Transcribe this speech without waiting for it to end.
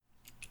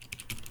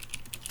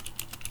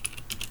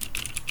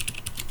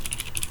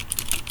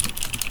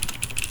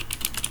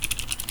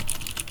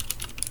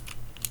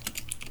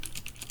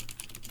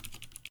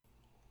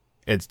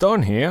It's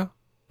Don here,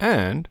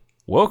 and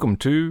welcome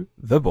to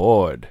The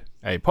Board,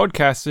 a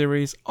podcast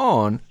series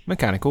on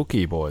mechanical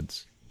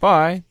keyboards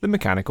by the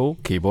mechanical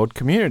keyboard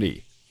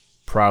community.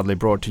 Proudly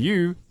brought to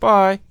you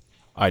by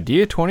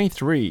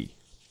Idea23,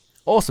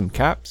 awesome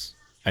caps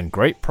and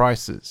great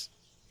prices,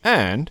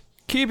 and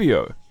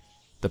Keybio,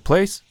 the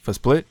place for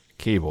split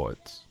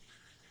keyboards.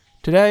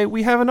 Today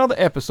we have another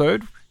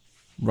episode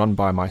run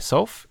by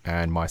myself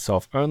and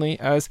myself only,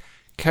 as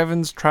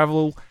Kevin's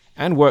travel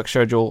and work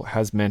schedule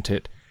has meant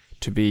it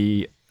to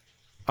be,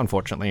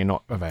 unfortunately,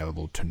 not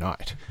available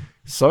tonight.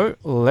 So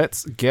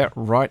let's get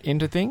right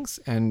into things,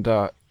 and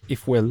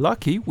if we're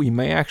lucky, we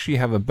may actually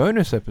have a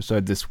bonus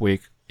episode this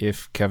week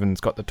if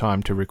Kevin's got the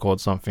time to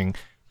record something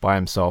by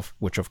himself,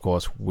 which of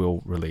course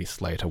we'll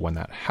release later when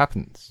that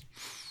happens.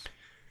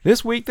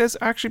 This week there's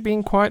actually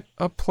been quite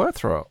a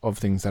plethora of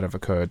things that have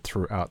occurred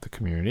throughout the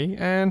community,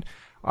 and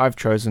I've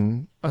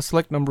chosen a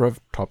select number of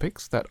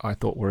topics that I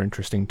thought were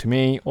interesting to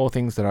me, or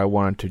things that I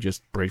wanted to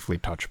just briefly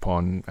touch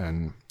upon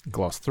and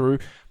gloss through.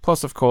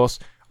 Plus, of course,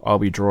 I'll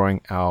be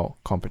drawing our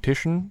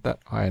competition that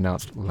I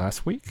announced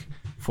last week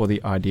for the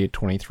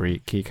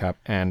Idea23 keycap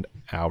and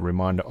our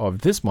reminder of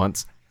this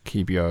month's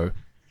Keybio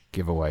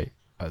giveaway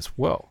as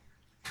well.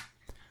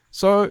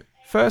 So,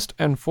 first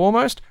and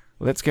foremost,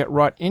 let's get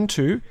right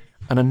into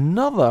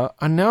another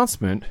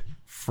announcement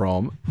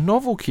from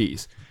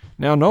Novelkeys.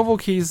 Now,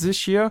 Novelkeys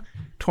this year,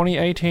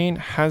 2018,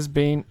 has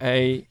been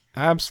a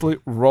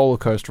absolute roller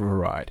coaster of a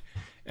ride.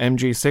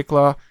 MG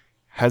Sickler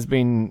has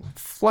been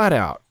flat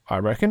out, I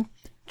reckon,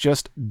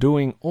 just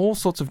doing all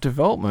sorts of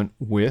development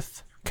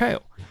with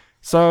Kale.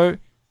 So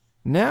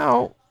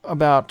now,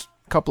 about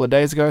a couple of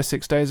days ago,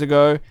 6 days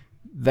ago,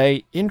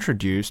 they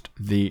introduced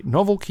the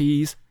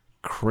Novelkeys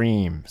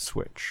Cream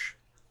switch.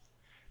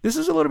 This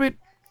is a little bit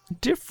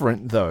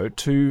different, though,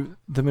 to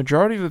the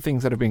majority of the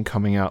things that have been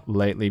coming out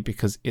lately,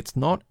 because it's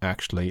not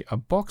actually a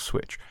box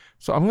switch.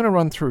 So I'm going to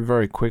run through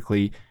very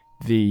quickly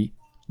the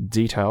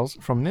details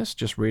from this,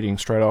 just reading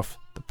straight off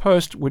the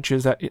post, which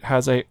is that it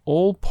has a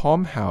all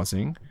POM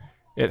housing,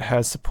 it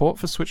has support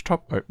for switch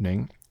top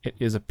opening, it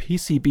is a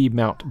PCB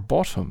mount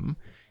bottom,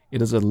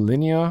 it is a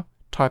linear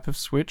type of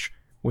switch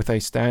with a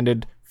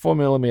standard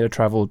 4mm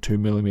travel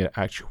 2mm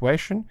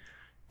actuation.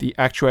 The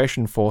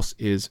actuation force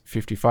is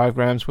 55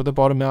 grams with a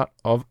bottom mount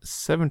of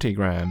 70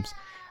 grams,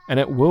 and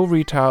it will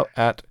retail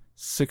at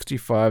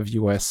 65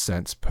 US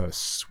cents per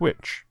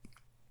switch.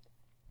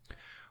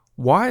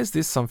 Why is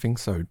this something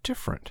so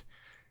different?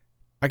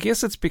 I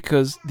guess it's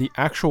because the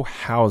actual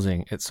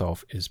housing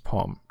itself is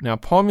POM. Now,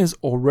 POM is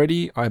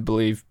already, I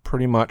believe,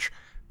 pretty much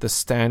the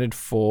standard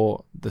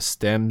for the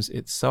stems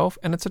itself,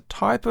 and it's a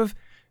type of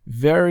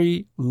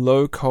very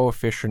low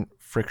coefficient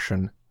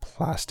friction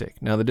plastic.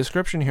 Now, the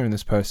description here in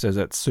this post says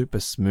it's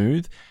super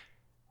smooth.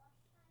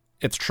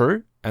 It's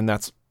true, and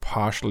that's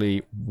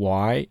partially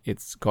why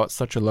it's got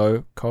such a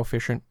low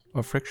coefficient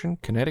of friction,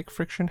 kinetic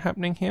friction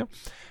happening here.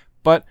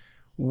 But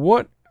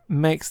what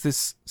makes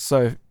this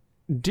so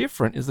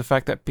different is the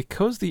fact that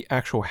because the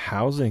actual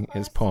housing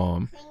is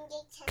POM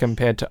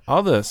compared to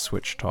other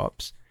switch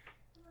tops,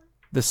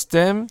 the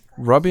stem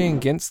rubbing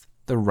against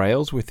the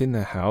rails within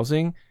the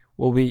housing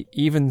will be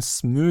even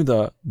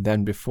smoother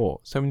than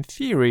before. So in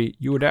theory,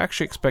 you would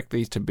actually expect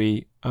these to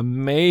be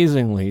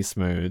amazingly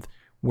smooth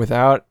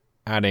without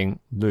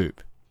adding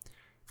lube.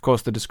 Of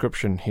course, the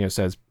description here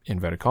says,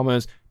 inverted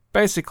commas,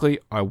 basically,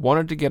 I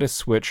wanted to get a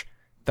switch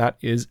that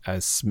is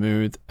as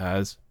smooth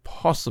as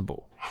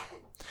possible.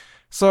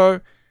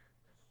 So,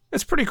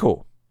 it's pretty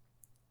cool.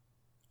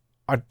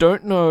 I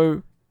don't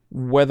know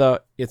whether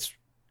it's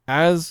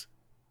as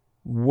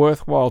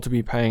worthwhile to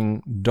be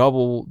paying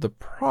double the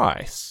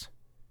price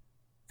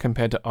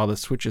compared to other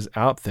switches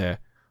out there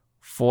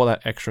for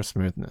that extra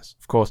smoothness.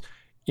 Of course,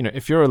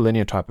 if you're a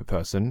linear type of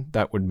person,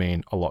 that would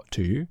mean a lot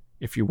to you.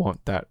 If you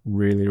want that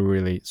really,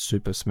 really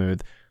super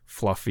smooth,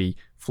 fluffy,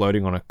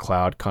 floating on a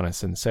cloud kind of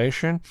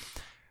sensation,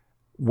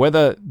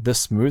 whether the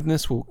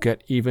smoothness will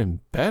get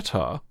even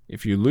better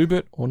if you lube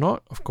it or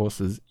not, of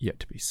course, is yet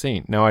to be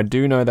seen. Now, I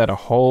do know that a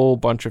whole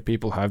bunch of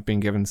people have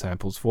been given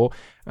samples for,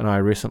 and I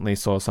recently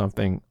saw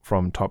something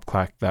from Top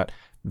Clack that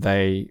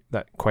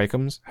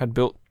Quakems had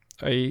built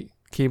a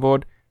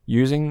keyboard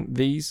using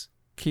these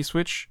key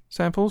switch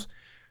samples.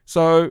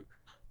 So,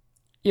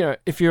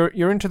 if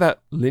you're into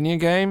that linear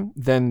game,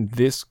 then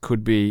this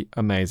could be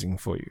amazing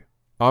for you.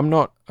 I'm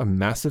not a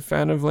massive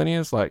fan of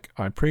linears.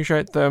 I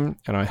appreciate them,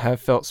 and I have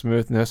felt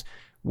smoothness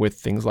with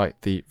things like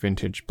the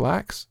Vintage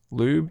Blacks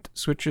lubed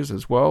switches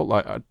as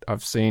well.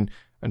 I've seen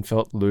and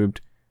felt lubed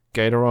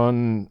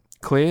Gateron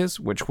clears,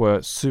 which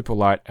were super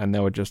light, and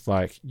they were just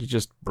you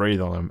just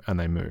breathe on them and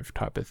they move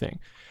type of thing.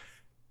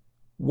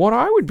 What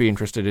I would be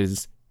interested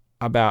is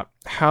about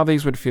how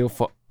these would feel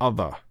for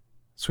other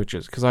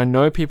switches, because I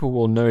know people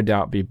will no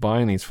doubt be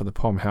buying these for the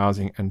POM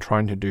housing and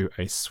trying to do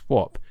a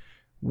swap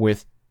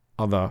with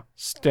other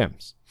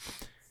stems.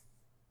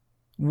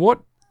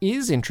 What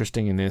is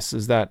interesting in this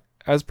is that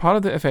as part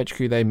of the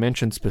FHQ, they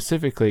mentioned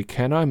specifically,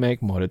 can I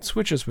make modded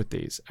switches with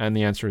these? And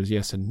the answer is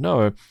yes and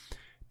no,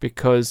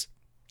 because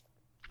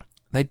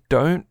they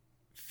don't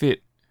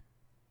fit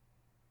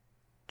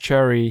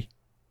cherry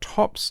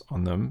tops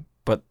on them,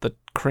 but the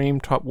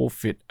cream top will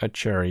fit a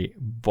cherry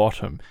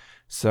bottom.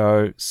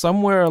 So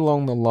somewhere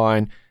along the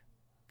line,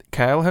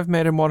 Kale have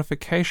made a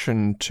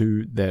modification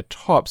to their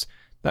tops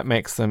that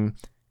makes them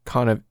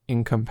kind of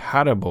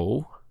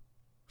incompatible.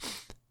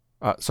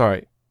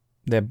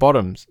 They're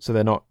bottoms, so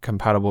they're not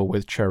compatible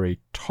with cherry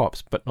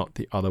tops, but not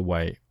the other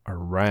way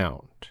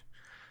around.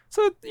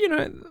 So,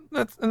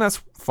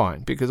 that's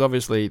fine, because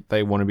obviously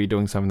they want to be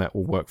doing something that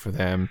will work for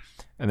them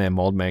and their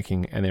mold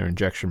making and their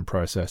injection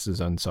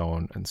processes and so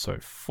on and so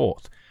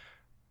forth.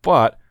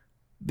 But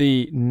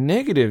the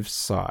negative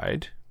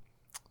side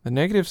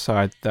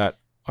that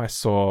I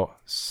saw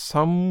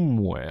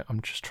somewhere,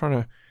 I'm just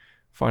trying to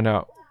find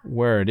out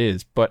where it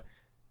is, but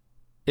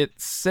it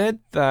said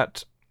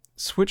that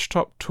switch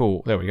top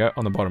tool, there we go,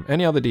 on the bottom.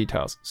 Any other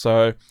details?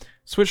 So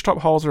switch top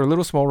holes are a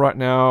little small right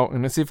now,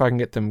 and let's see if I can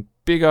get them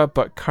bigger,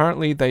 but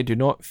currently they do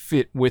not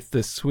fit with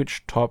the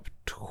switch top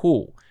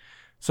tool.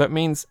 So it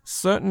means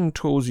certain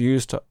tools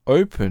used to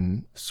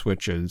open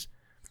switches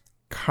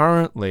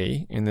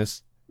currently in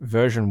this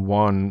version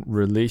 1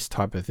 release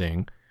type of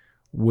thing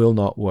will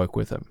not work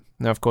with them.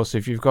 Now, of course,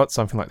 if you've got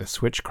something like the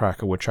switch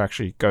cracker, which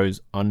actually goes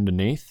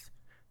underneath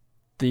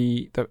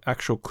the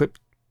actual clip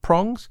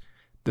prongs,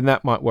 then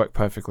that might work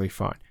perfectly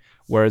fine.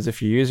 Whereas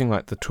if you're using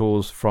like the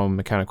tools from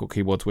mechanical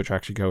keyboards, which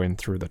actually go in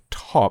through the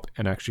top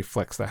and actually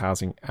flex the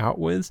housing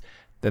outwards,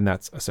 then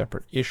that's a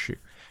separate issue.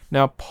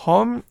 Now,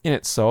 POM in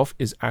itself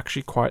is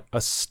actually quite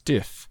a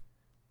stiff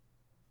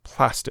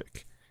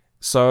plastic.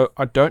 So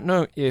I don't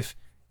know if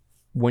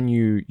when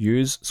you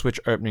use switch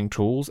opening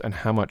tools and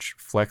how much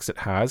flex it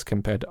has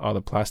compared to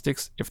other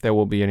plastics, if there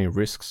will be any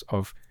risks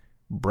of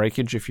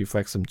breakage if you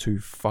flex them too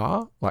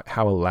far. Like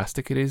how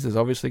elastic it is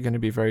obviously going to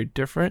be very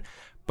different,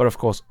 but of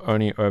course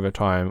only over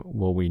time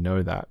will we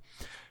know that.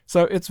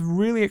 So it's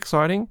really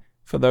exciting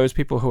for those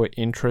people who are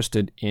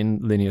interested in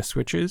linear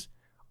switches.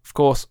 Of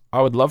course,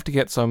 I would love to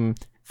get some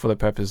for the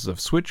purposes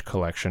of switch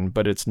collection,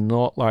 but it's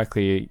not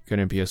likely going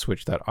to be a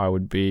switch that I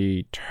would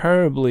be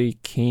terribly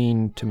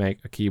keen to make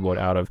a keyboard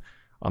out of,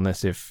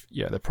 unless if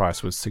the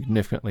price was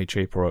significantly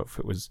cheaper, or if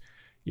it was,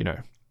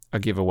 a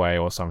giveaway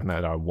or something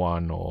that I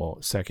won, or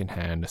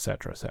secondhand,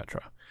 etc.,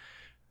 etc.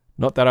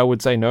 Not that I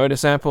would say no to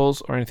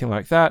samples or anything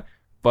like that,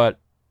 but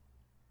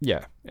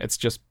it's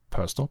just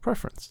personal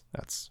preference.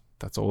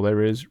 That's all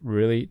there is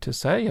really to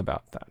say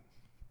about that.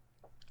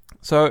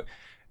 So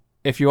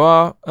if you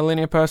are a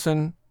linear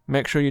person,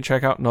 make sure you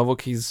check out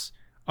Novelkey's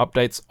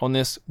updates on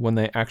this when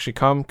they actually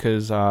come,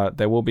 because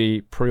there will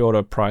be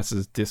pre-order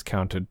prices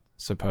discounted,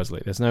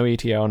 supposedly. There's no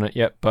ETA on it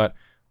yet, but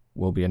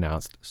will be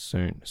announced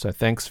soon. So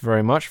thanks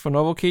very much for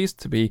Novelkeys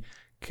to be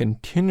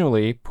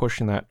continually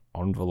pushing that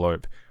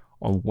envelope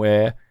on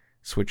where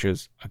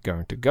switches are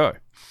going to go.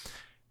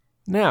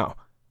 Now,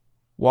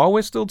 while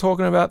we're still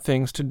talking about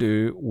things to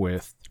do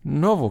with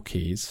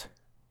Novelkeys,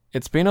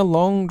 it's been a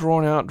long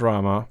drawn out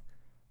drama,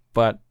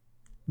 but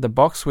the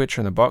box switch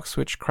and the box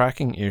switch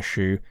cracking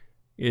issue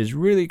is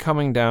really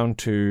coming down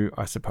to,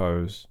 I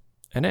suppose,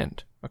 an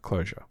end, a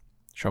closure,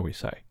 shall we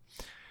say.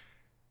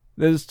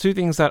 There's two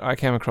things that I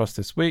came across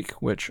this week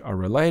which are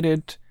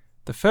related.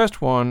 The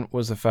first one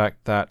was the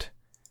fact that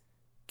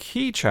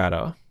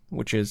KeyChatter,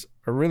 which is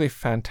a really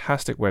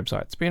fantastic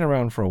website, it's been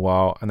around for a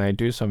while and they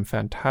do some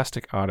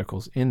fantastic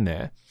articles in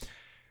there,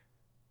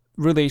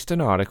 released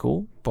an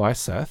article by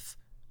Seth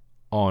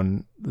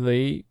on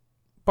the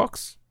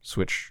box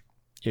switch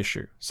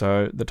issue.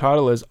 So the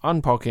title is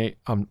Unpacking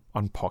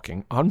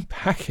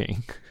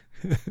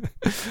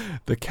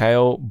the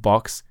Kale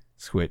box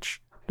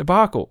switch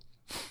debacle.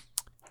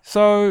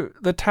 So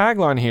the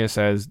tagline here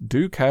says,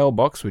 do Kale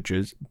box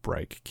switches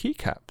break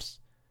keycaps?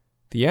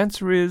 The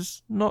answer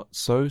is not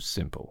so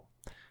simple.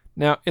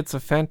 Now, it's a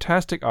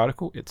fantastic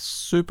article. It's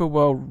super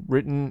well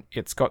written.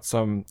 It's got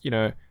some,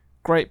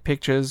 great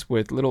pictures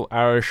with little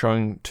arrows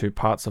showing to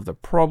parts of the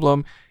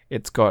problem.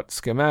 It's got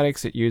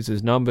schematics. It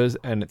uses numbers,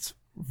 and it's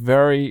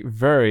very,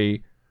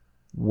 very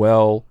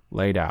well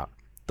laid out.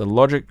 The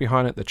logic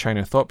behind it, the chain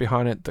of thought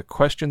behind it, the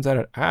questions that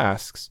it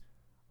asks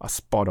are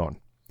spot on.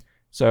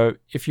 So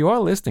if you are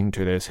listening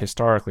to this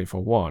historically, for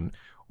one,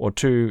 or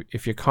two,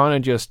 if you're kind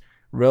of just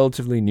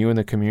relatively new in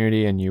the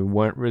community and you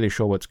weren't really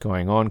sure what's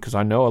going on, because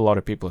I know a lot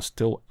of people are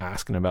still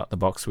asking about the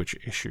box switch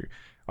issue.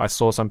 I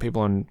saw some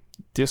people on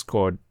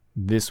Discord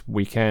this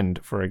weekend,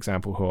 for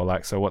example, who are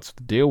like, so what's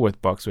the deal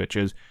with box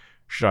switches?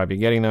 Should I be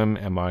getting them?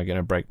 Am I going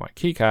to break my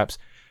keycaps?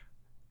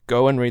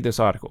 Go and read this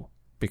article,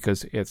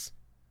 because it's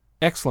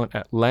excellent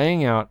at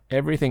laying out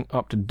everything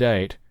up to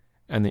date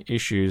and the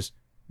issues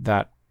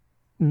that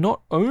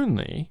not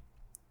only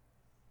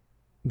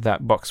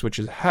that box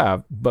switches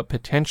have, but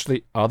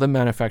potentially other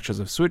manufacturers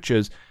of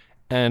switches,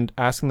 and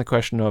asking the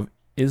question of,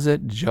 is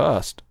it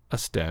just a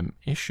stem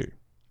issue?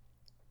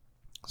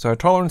 So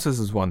tolerances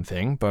is one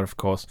thing, but of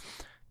course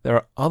there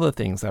are other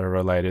things that are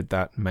related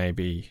that may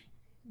be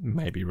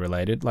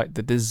related, like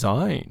the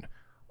design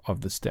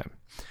of the stem.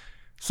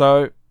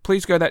 So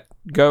please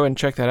go and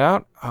check that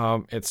out.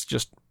 It's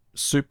just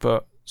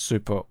super,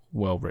 super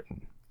well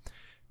written.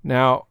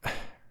 Now,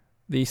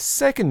 the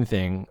second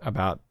thing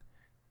about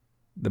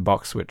the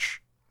box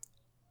switch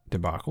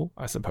debacle,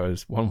 I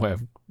suppose one way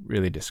of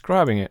really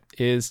describing it,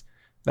 is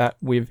that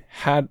we've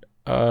had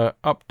an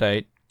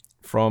update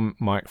from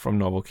Mike from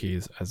Novel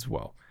Keys as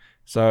well.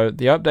 So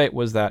the update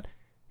was that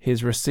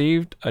he's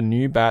received a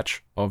new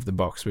batch of the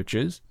box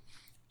switches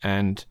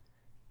and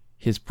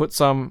he's put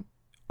some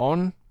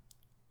on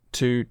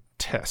to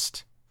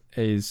test.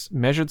 He's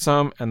measured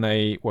some and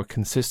they were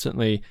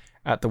consistently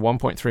at the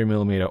 1.3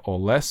 millimeter or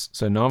less.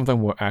 So none of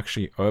them were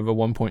actually over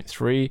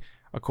 1.3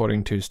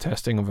 according to his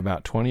testing of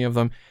about 20 of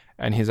them.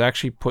 And he's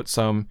actually put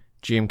some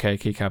GMK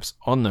keycaps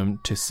on them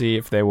to see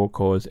if they will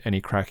cause any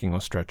cracking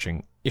or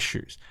stretching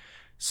issues.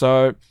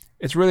 So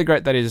it's really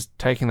great that he's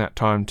taking that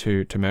time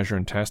to measure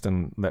and test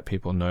and let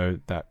people know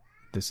that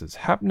this is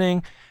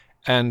happening.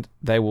 And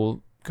they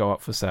will go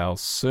up for sale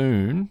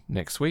soon,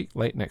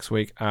 late next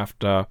week,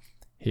 after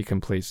he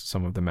completes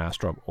some of the mass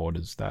drop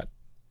orders that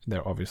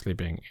they're obviously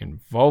being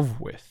involved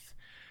with.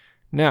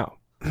 Now,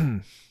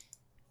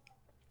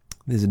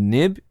 this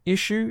nib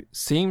issue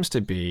seems to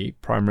be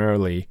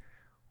primarily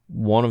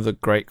one of the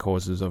great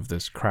causes of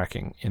this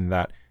cracking, in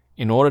that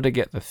in order to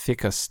get the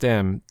thicker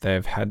stem,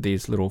 they've had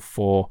these little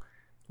 4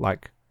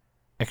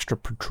 extra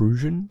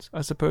protrusions,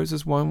 I suppose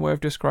is one way of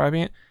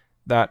describing it,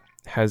 that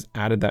has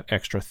added that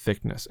extra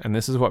thickness. And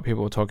this is what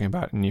people are talking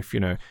about. And if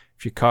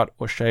you cut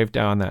or shave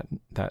down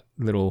that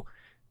little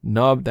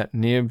nub, that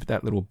nib,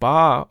 that little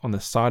bar on the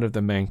side of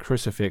the main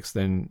crucifix,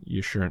 then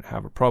you shouldn't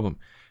have a problem.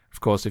 Of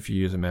course, if you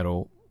use a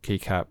metal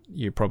keycap,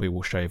 you probably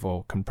will shave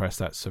or compress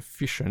that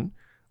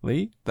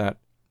sufficiently that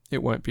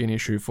it won't be an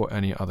issue for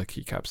any other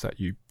keycaps that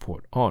you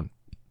put on.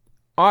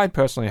 I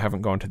personally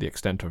haven't gone to the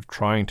extent of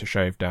trying to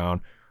shave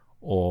down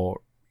or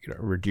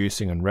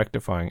reducing and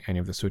rectifying any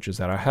of the switches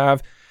that I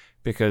have,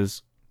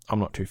 because I'm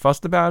not too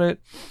fussed about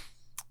it.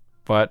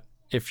 But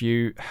if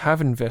you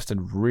have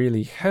invested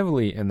really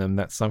heavily in them,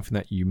 that's something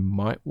that you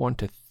might want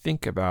to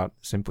think about,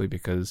 simply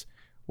because,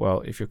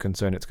 well, if you're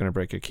concerned it's going to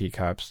break your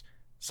keycaps,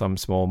 some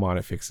small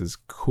minor fixes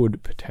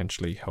could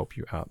potentially help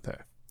you out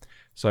there.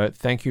 So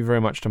thank you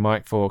very much to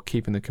Mike for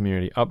keeping the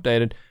community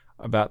updated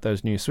about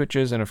those new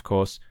switches. And of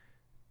course,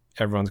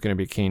 everyone's going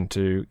to be keen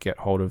to get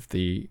hold of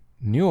the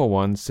newer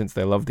ones, since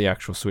they love the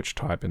actual switch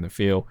type and the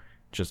feel,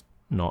 just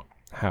not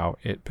how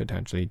it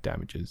potentially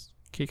damages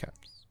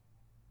keycaps.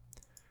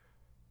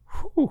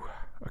 Whew.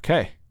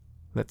 Okay,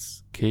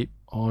 let's keep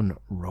on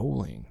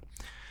rolling.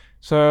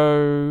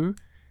 So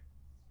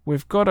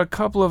we've got a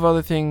couple of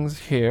other things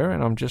here,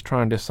 and I'm just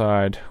trying to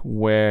decide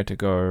where to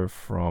go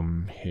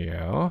from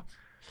here.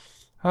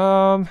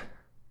 Okay,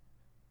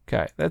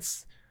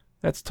 let's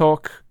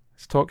talk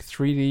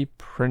 3D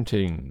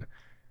printing.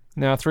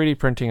 Now, 3D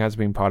printing has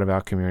been part of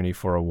our community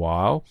for a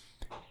while.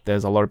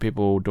 There's a lot of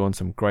people doing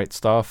some great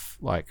stuff,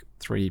 like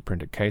 3D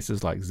printed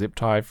cases, like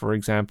ZipTie, for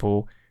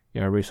example.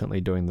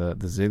 Recently doing the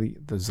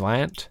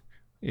Zlant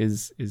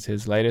is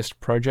his latest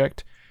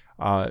project.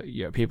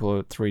 People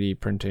are 3D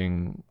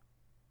printing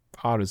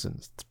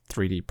artisans,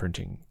 3D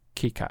printing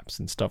keycaps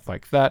and stuff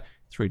like that,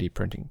 3D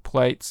printing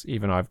plates.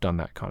 Even I've done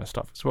that kind of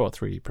stuff as well,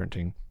 3D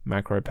printing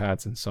macro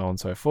pads and so on and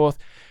so forth.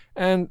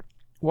 And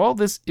while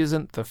this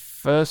isn't the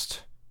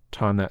first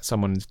time that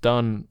someone's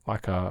done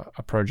like a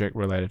project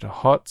related to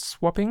hot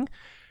swapping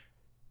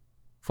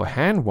for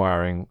hand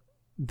wiring,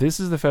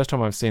 this is the first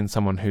time I've seen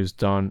someone who's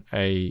done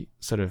a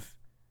sort of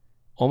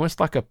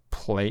almost like a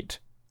plate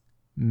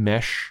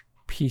mesh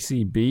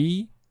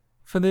PCB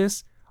for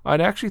this. I'd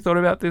actually thought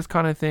about this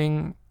kind of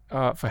thing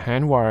for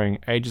hand wiring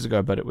ages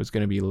ago, but it was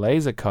going to be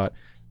laser cut.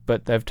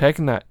 But they've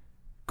taken that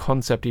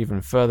concept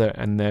even further,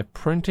 and they're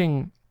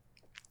printing,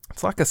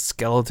 it's like a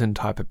skeleton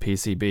type of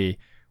PCB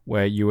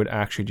where you would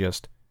actually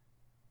just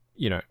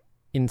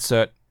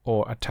insert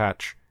or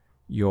attach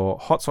your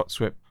hot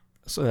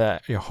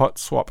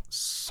swap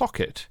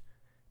socket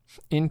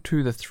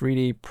into the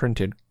 3D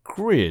printed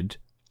grid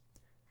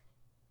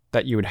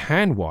that you would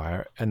hand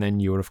wire, and then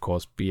you would of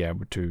course be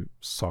able to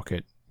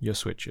socket your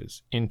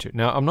switches into.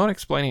 Now, I'm not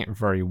explaining it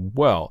very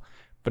well,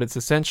 but it's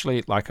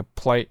essentially like a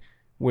plate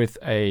with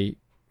a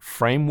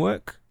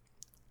framework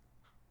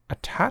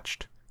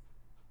attached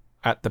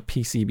at the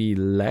PCB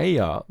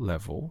layer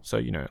level.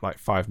 So, like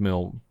 5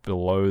 mil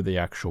below the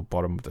actual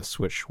bottom of the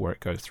switch where it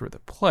goes through the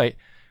plate,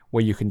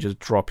 where you can just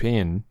drop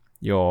in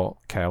your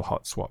KL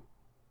hot swap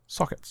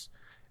sockets.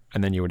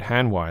 And then you would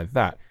hand wire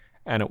that,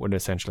 and it would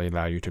essentially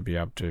allow you to be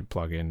able to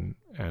plug in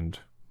and,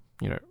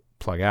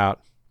 plug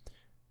out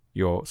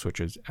your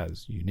switches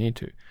as you need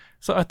to.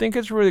 So I think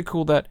it's really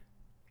cool that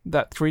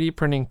 3D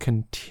printing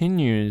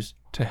continues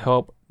to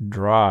help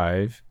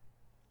drive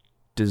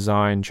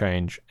design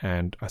change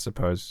and, I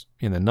suppose,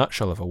 in the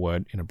nutshell of a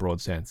word, in a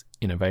broad sense,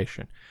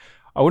 innovation.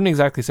 I wouldn't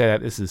exactly say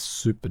that this is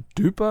super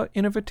duper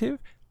innovative,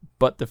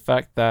 but the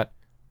fact that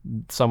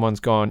someone's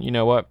gone, you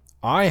know what,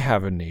 I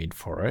have a need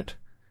for it,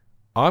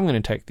 I'm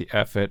going to take the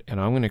effort and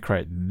I'm going to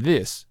create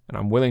this, and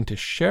I'm willing to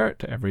share it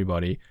to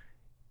everybody,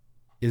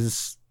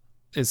 is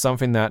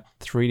something that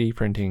 3D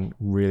printing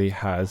really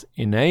has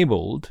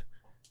enabled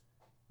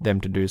them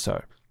to do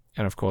so.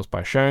 And of course,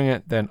 by sharing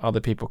it, then other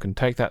people can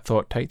take that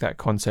thought, take that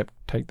concept,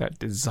 take that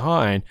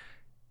design,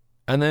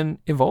 and then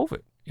evolve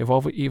it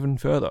even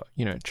further,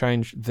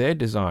 change their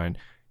design,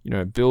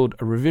 build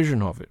a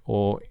revision of it.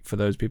 Or for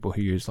those people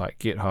who use like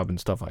GitHub and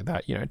stuff like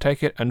that,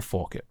 take it and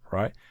fork it,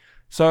 right?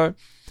 So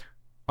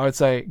I would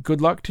say good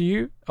luck to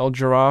you, El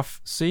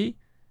Giraffe C.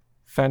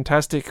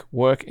 Fantastic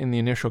work in the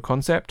initial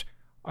concept.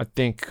 I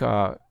think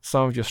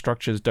some of your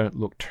structures don't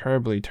look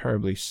terribly,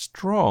 terribly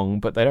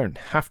strong, but they don't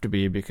have to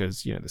be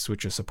because, the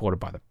switch is supported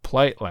by the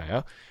plate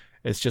layer.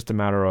 It's just a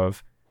matter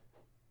of,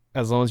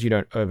 as long as you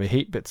don't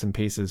overheat bits and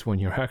pieces when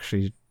you're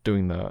actually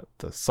doing the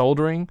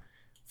soldering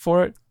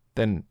for it,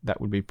 then that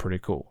would be pretty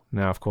cool.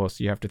 Now, of course,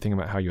 you have to think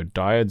about how your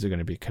diodes are going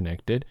to be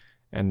connected.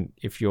 And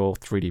if your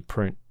 3D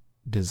print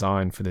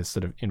design for this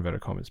sort of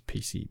inverted commas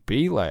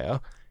PCB layer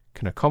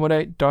can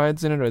accommodate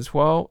diodes in it as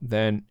well,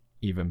 then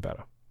even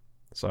better.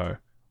 So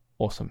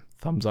awesome.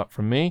 Thumbs up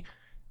from me.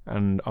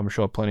 And I'm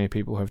sure plenty of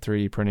people who have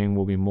 3D printing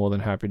will be more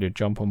than happy to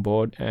jump on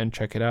board and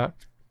check it out,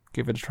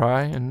 give it a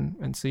try,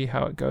 and see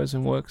how it goes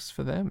and works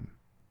for them.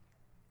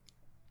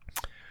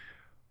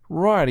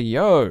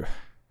 Rightio.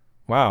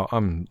 Wow,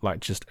 I'm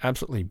just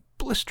absolutely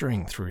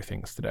blistering through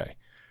things today.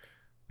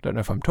 Don't know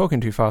if I'm talking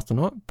too fast or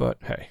not, but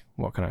hey,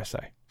 what can I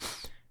say?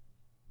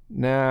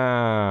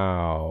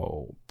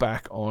 Now,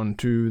 back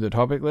onto the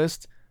topic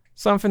list.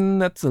 Something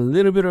that's a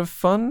little bit of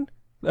fun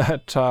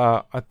that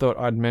I thought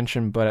I'd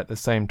mention, but at the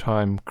same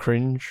time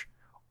cringe,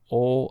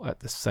 all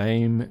at the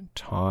same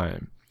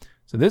time.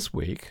 So this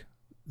week,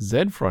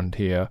 Z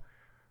Frontier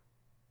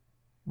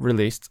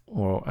released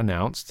or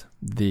announced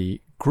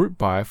the group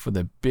buy for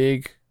the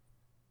Big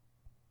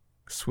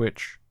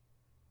Switch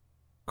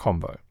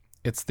combo.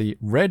 It's the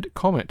Red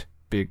Comet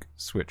Big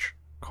Switch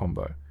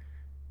combo.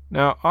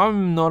 Now,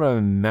 I'm not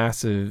a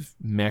massive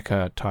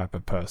mecha type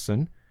of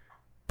person,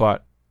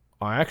 but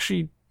I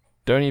actually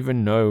don't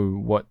even know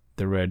what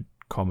the Red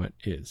Comet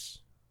is.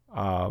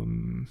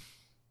 I'm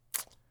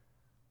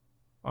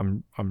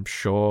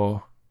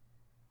sure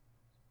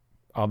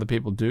other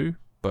people do,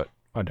 but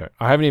I don't.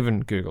 I haven't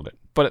even Googled it.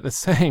 But at the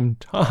same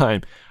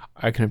time,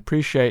 I can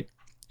appreciate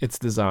its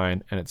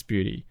design and its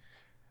beauty.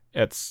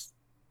 It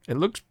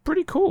looks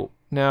pretty cool.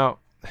 Now,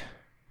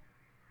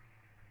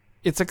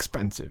 it's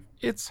expensive.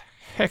 It's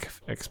heck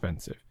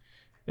expensive.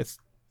 Is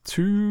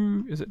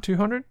it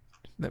 200?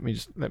 Let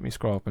me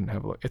scroll up and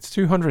have a look. It's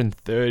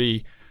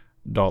 $230.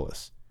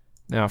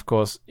 Now, of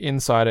course,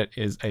 inside it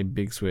is a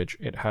big switch.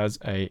 It has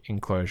a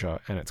enclosure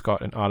and it's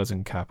got an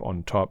artisan cap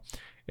on top.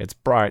 It's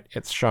bright,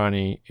 it's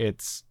shiny,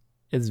 it's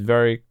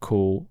very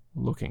cool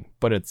looking,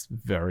 but it's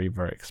very,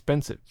 very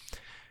expensive.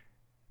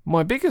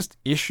 My biggest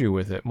issue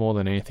with it, more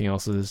than anything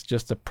else, is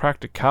just the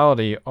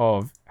practicality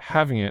of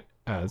having it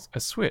as a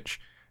switch.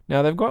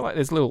 Now, they've got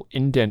this little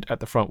indent at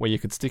the front where you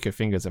could stick your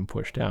fingers and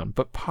push down,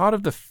 but part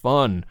of the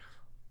fun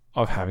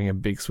of having a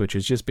big switch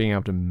is just being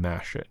able to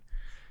mash it.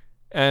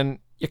 And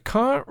you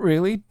can't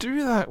really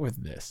do that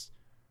with this.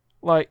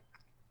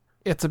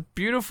 It's a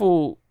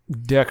beautiful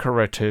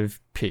decorative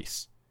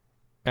piece,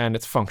 and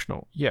it's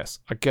functional. Yes,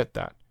 I get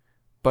that.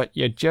 But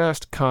you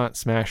just can't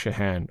smash your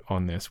hand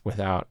on this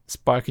without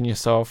spiking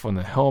yourself on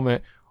the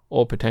helmet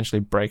or potentially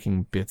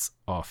breaking bits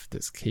off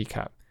this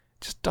keycap.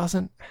 It just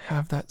doesn't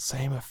have that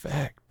same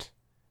effect.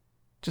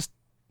 Just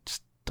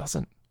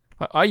doesn't.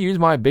 I use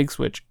my big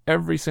switch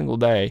every single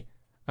day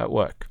at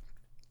work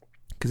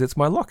because it's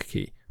my lock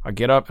key. I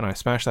get up and I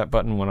smash that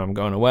button when I'm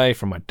going away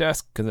from my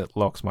desk because it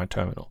locks my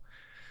terminal.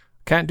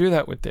 Can't do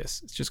that with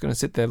this. It's just going to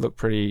sit there, look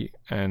pretty,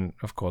 and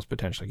of course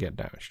potentially get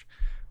damaged.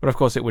 But of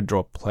course it would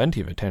draw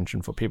plenty of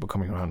attention for people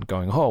coming around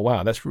going, oh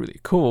wow, that's really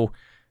cool.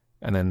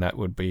 And then that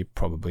would be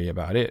probably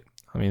about it.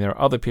 I mean, there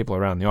are other people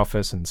around the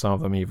office and some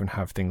of them even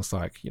have things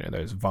like,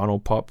 those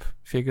vinyl pop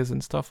figures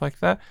and stuff like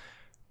that.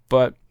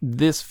 But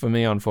this for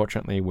me,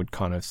 unfortunately, would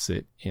kind of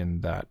sit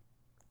in that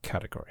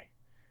category.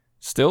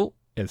 Still,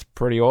 it's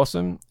pretty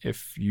awesome.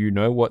 If you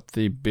know what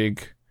the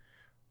big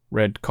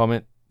Red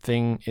Comet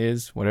thing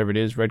is, whatever it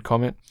is, Red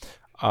Comet,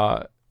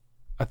 I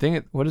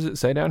think what does it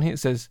say down here? It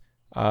says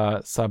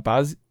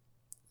Sazabi,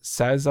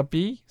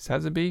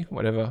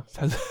 whatever.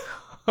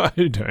 I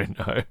don't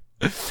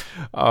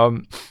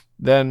know.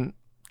 Then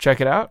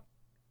check it out.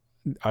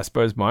 I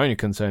suppose my only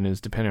concern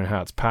is depending on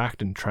how it's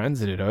packed and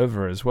transited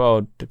over as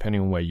well,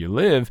 depending on where you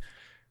live.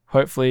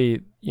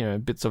 Hopefully,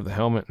 bits of the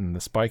helmet and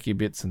the spiky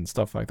bits and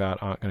stuff like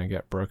that aren't going to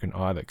get broken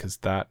either, because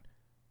that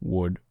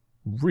would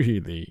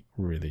really,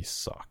 really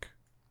suck.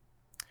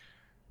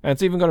 And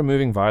it's even got a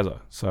moving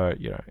visor. So,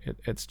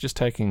 it's just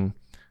taking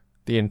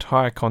the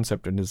entire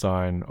concept and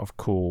design of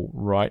cool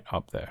right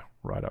up there.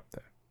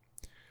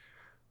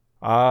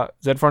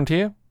 Z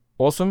Frontier,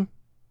 awesome.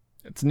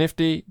 It's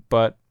nifty,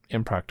 but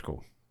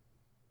impractical.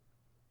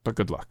 But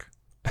good luck.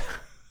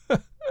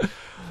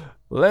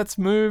 Let's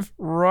move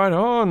right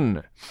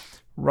on.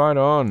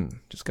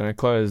 Just going to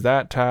close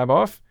that tab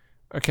off.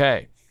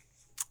 Okay.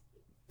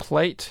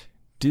 Plate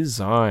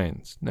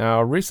designs.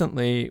 Now,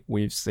 recently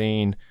we've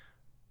seen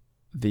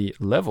the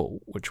Level,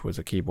 which was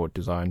a keyboard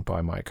designed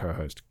by my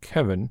co-host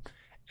Kevin,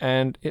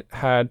 and it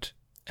had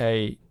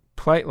a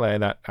plate layer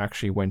that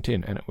actually went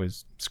in, and it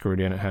was screwed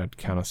in. It had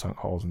countersunk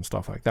holes and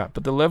stuff like that.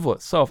 But the level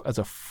itself, as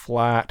a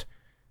flat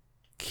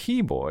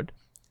keyboard,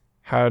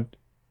 had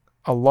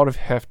a lot of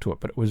heft to it,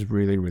 but it was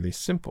really, really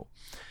simple.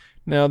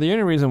 Now, the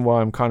only reason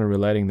why I'm kind of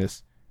relating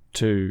this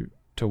to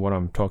what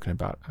I'm talking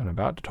about and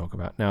about to talk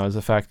about now is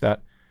the fact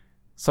that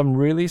some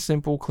really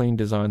simple, clean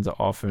designs are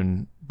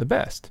often the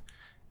best.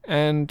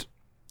 And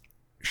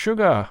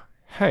Sugar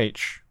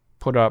H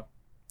put up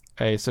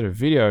a sort of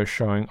video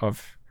showing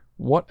of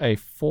what a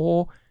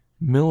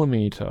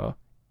 4mm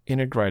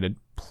integrated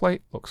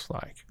plate looks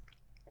like.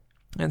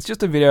 And it's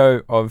just a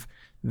video of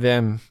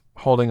them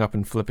holding up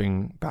and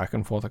flipping back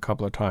and forth a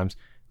couple of times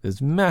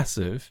this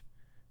massive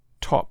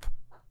top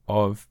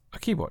of a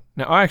keyboard.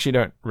 Now, I actually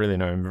don't really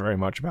know very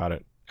much about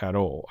it at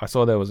all. I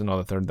saw there was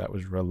another thread that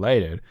was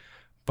related,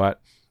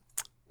 but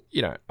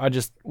I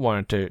just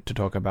wanted to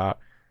talk about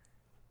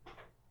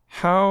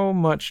how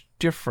much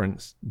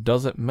difference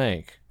does it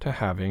make to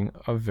having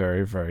a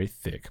very, very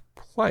thick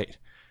plate.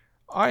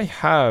 I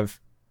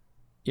have,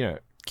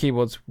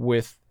 keyboards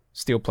with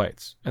steel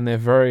plates, and they're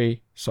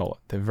very solid.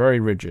 They're very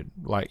rigid.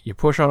 Like, you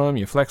push on them,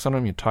 you flex on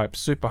them, you type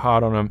super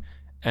hard on them,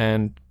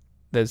 and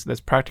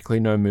there's practically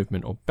no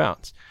movement or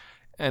bounce.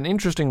 And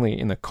interestingly,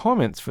 in the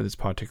comments for this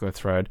particular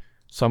thread,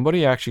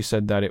 somebody actually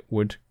said that it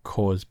would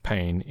cause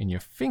pain in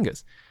your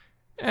fingers.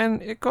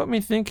 And it got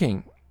me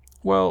thinking,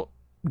 well,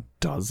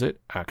 does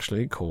it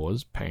actually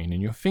cause pain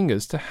in your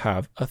fingers to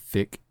have a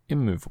thick,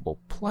 immovable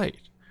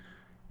plate?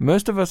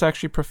 Most of us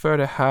actually prefer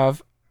to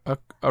have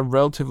a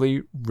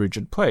relatively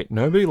rigid plate.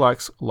 Nobody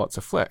likes lots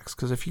of flex,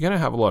 because if you're going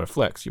to have a lot of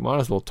flex, you might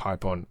as well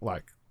type on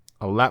like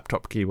a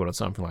laptop keyboard or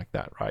something like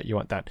that, right? You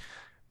want that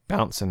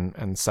bounce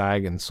and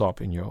sag and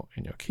sop in your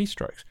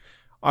keystrokes.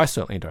 I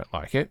certainly don't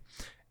like it.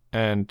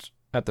 And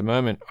at the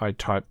moment, I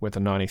type with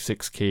a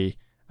 96 key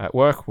at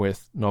work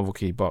with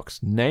Novelty Box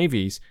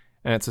Navies,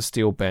 and it's a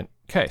steel bent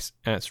case,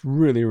 and it's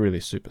really, really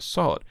super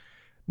solid.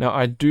 Now,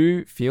 I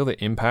do feel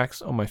the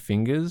impacts on my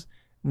fingers.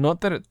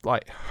 Not that it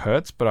like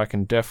hurts, but I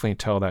can definitely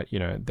tell that,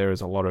 there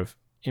is a lot of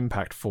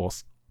impact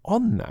force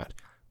on that.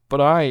 But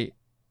I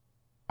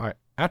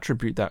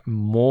attribute that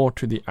more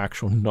to the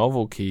actual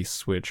novel key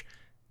switch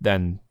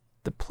than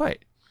the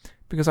plate,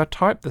 because I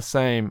type the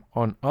same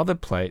on other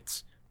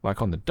plates,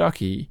 like on the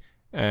Ducky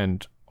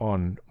and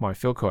on my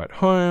Philco at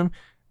home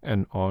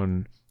and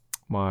on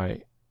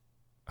my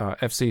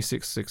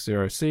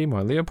FC660C,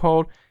 my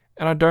Leopold,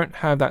 and I don't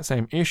have that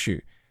same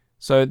issue.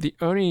 So the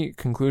only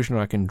conclusion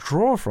I can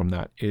draw from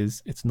that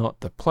is it's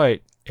not the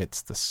plate,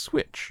 it's the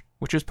switch,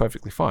 which is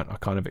perfectly fine. I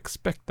kind of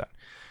expect that.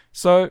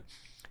 So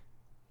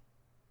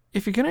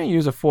if you're going to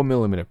use a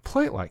 4mm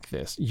plate like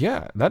this,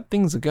 yeah, that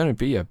thing's going to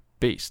be a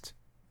beast.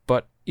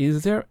 But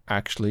is there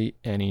actually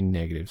any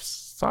negative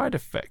side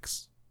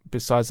effects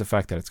besides the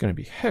fact that it's going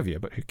to be heavier?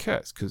 But who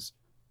cares? Because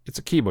it's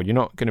a keyboard. You're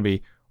not going to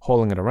be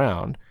hauling it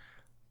around.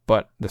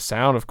 But the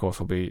sound, of course,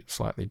 will be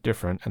slightly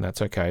different. And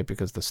that's okay,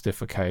 because the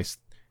stiffer case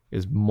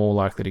is more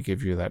likely to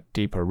give you that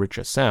deeper,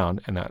 richer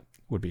sound. And that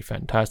would be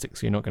fantastic.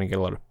 So you're not going to get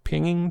a lot of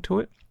pinging to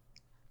it.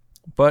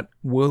 But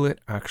will it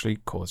actually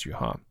cause you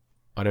harm?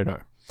 I don't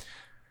know.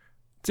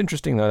 It's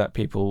interesting, though, that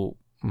people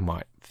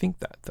might think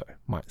that, though,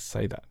 might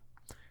say that.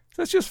 So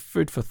that's just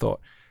food for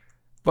thought.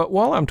 But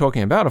while I'm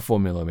talking about a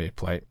 4mm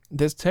plate,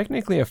 there's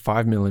technically a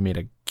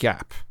 5mm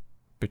gap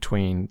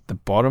between the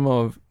bottom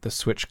of the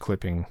switch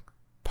clipping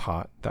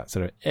part, that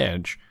sort of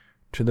edge,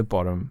 to the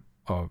bottom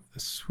of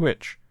the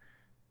switch.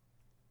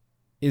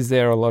 Is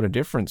there a lot of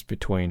difference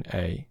between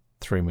a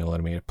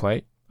 3mm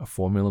plate, a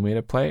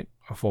 4mm plate,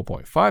 a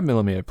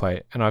 4.5mm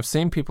plate? And I've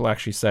seen people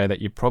actually say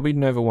that you probably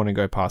never want to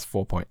go past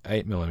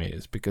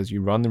 4.8mm, because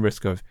you run the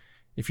risk of,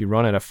 if you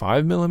run at a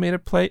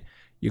 5mm plate,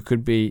 you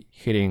could be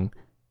hitting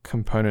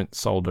component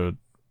soldered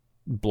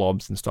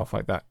blobs and stuff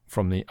like that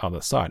from the other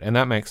side. And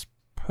that makes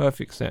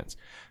perfect sense.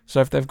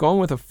 So if they've gone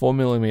with a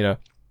 4mm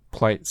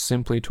plate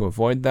simply to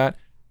avoid that,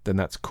 then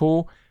that's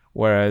cool.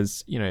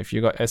 Whereas, if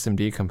you've got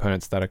SMD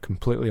components that are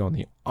completely on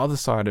the other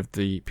side of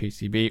the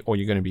PCB, or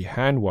you're going to be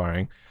hand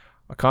wiring,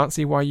 I can't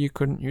see why you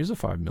couldn't use a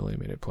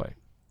 5mm plate.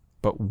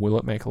 But will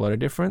it make a lot of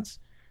difference?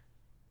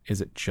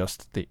 Is it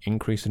just the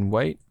increase in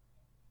weight?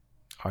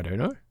 I don't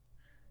know.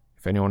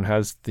 If anyone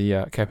has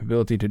the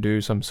capability to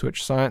do some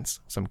switch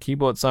science, some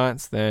keyboard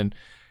science, then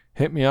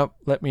hit me up,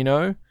 let me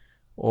know,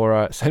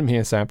 or send me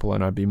a sample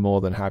and I'd be more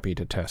than happy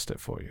to test it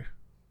for you.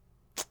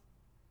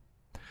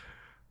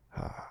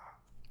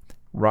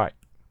 Right.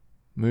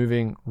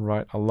 Moving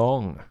right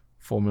along.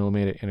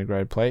 4mm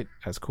integrated plate,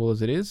 as cool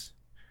as it is,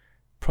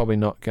 probably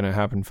not going to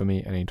happen for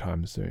me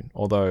anytime soon.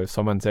 Although if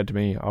someone said to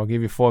me, I'll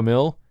give you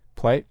 4mm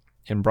plate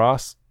in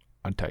brass,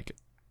 I'd take it.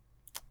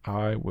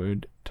 I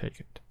would take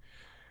it.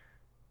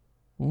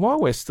 While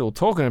we're still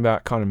talking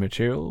about kind of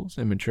materials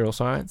and material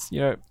science,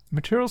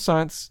 material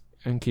science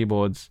and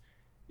keyboards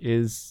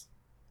it's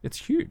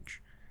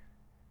huge.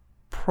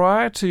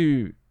 Prior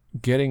to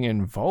getting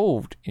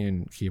involved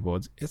in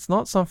keyboards, it's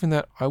not something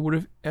that I would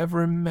have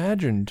ever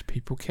imagined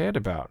people cared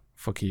about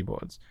for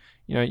keyboards.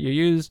 You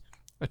use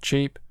a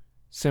cheap,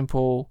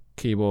 simple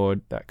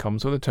keyboard that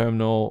comes with a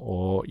terminal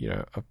or,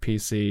 a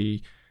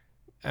PC,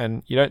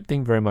 and you don't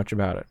think very much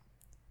about it.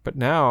 But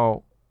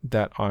now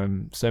that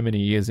I'm so many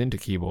years into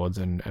keyboards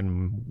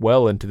and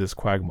well into this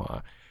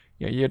quagmire,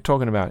 you're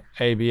talking about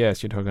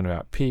ABS, you're talking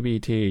about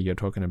PBT, you're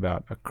talking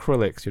about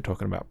acrylics, you're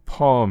talking about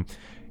POM,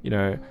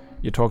 you're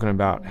talking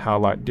about how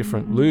like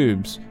different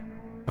lubes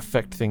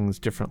affect things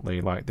differently,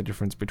 like the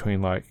difference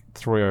between like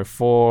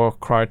 304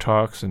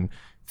 Krytox and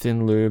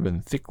thin lube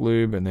and thick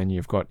lube, and then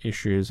you've got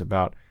issues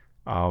about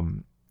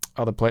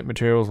other plate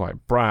materials like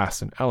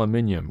brass and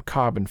aluminium,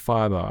 carbon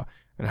fiber,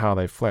 and how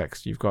they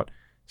flex. You've got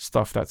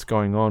stuff that's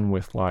going on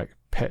with like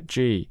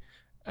PETG,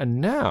 and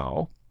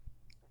now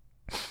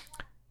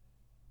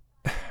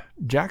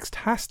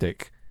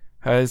Jackstastic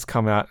has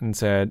come out and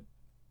said,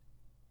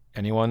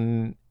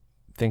 anyone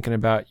thinking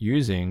about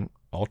using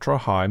ultra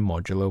high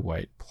modular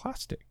weight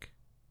plastic?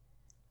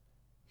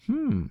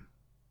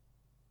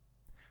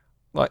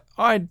 Like,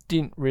 I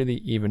didn't really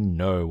even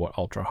know what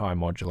ultra high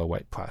modular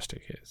weight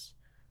plastic is,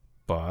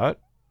 but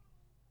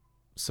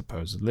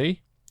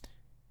supposedly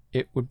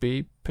it would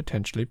be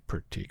potentially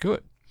pretty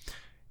good.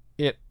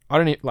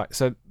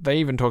 So they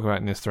even talk about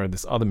in this thread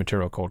this other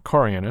material called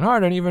Corian, and I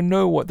don't even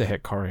know what the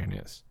heck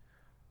Corian is.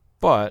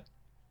 But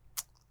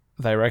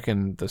they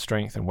reckon the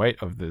strength and weight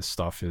of this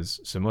stuff is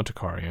similar to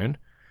Corian.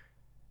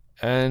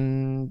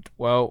 And,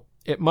 well,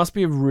 it must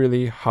be a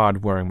really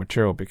hard-wearing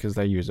material because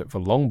they use it for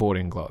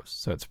longboarding gloves.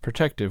 So it's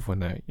protective when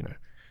they're,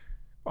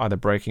 either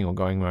braking or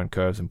going around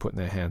curves and putting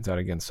their hands out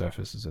against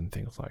surfaces and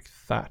things like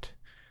that.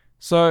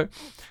 So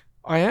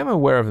I am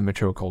aware of a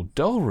material called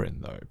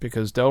Delrin, though,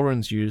 because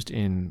Delrin's used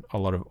in a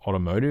lot of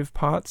automotive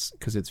parts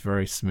because it's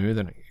very smooth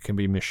and it can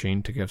be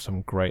machined to give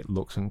some great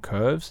looks and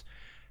curves.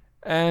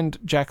 And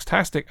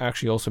Jackstastic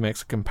actually also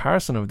makes a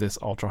comparison of this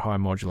ultra-high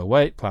modular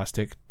weight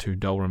plastic to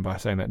Delrin by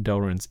saying that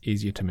Delrin's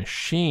easier to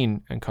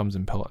machine and comes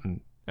in pellet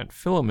and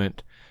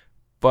filament,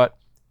 but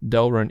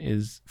Delrin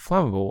is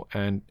flammable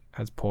and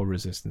has poor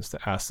resistance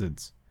to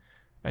acids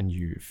and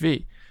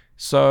UV.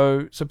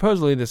 So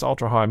supposedly this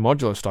ultra-high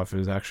modular stuff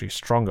is actually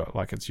stronger,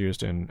 like it's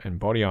used in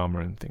body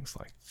armor and things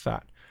like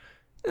that.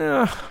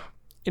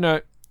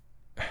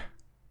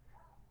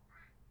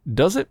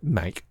 Does it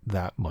make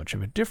that much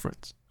of a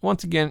difference?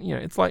 Once again,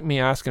 it's like me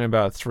asking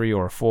about a 3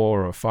 or a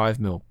 4 or a 5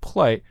 mil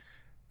plate,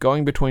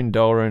 going between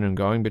Delrin and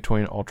going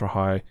between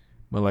ultra-high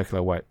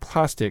molecular weight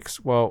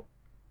plastics. Well,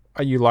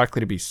 are you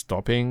likely to be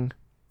stopping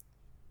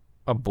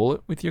a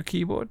bullet with your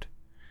keyboard?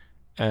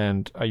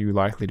 And are you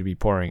likely to be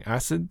pouring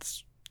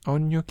acids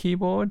on your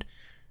keyboard?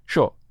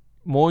 Sure,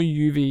 more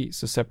UV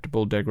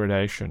susceptible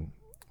degradation.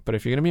 But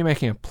if you're going to be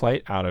making a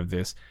plate out of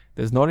this,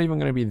 there's not even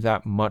going to be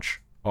that much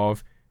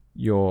of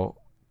your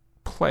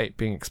plate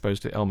being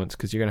exposed to elements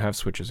because you're going to have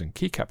switches and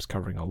keycaps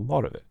covering a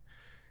lot of it.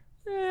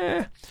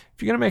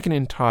 If you're going to make an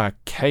entire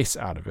case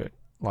out of it,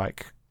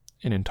 like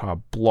an entire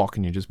block,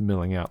 and you're just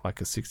milling out like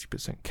a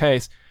 60%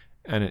 case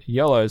and it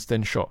yellows,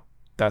 then sure,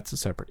 that's a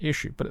separate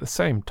issue. But at the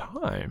same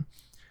time,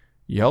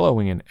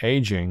 yellowing and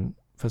aging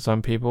for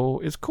some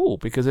people is cool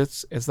because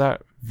it's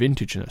that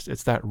vintageness,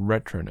 it's that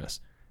retroness.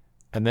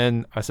 And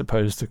then I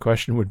suppose the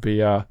question would be,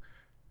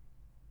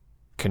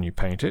 can you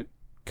paint it?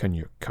 Can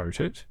you coat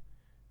it?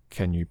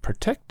 Can you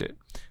protect it?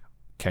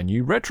 Can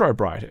you retro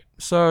bright it?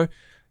 So,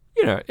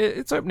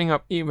 it's opening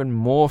up even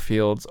more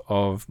fields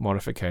of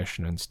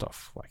modification and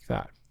stuff like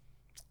that.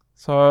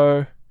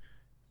 So,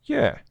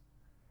 yeah,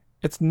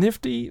 it's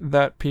nifty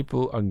that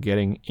people are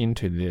getting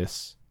into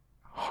this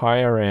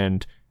higher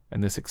end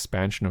and this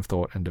expansion of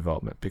thought and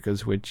development,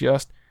 because we're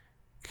just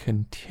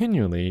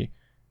continually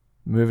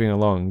moving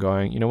along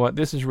going, you know what,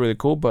 this is really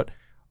cool, but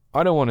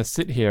I don't want to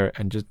sit here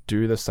and just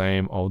do the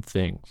same old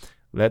thing.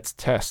 Let's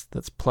test,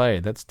 let's play,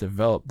 let's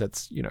develop,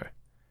 let's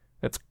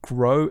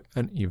grow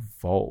and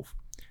evolve.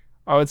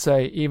 I would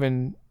say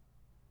even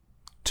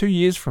 2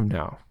 years from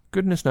now,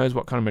 goodness knows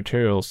what kind of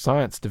materials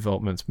science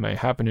developments may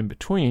happen in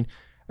between,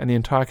 and the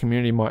entire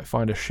community might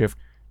find a shift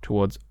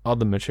towards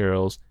other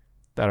materials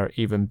that are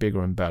even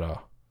bigger and better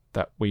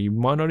that we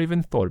might not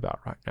even thought about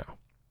right now.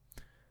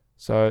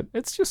 So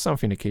it's just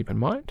something to keep in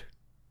mind,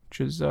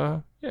 which is,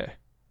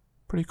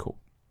 pretty cool.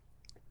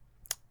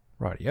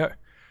 Rightio.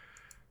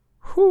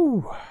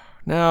 Whew.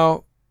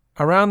 Now,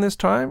 around this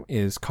time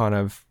is kind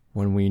of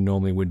when we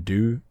normally would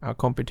do our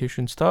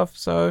competition stuff,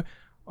 so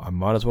I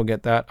might as well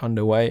get that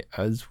underway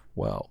as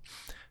well.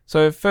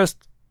 So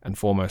first and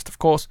foremost, of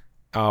course,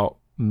 our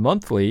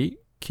monthly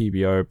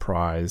KeyBO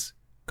prize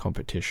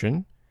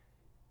competition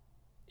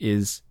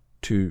is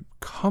to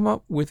come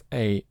up with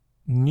a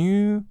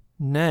new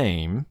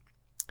name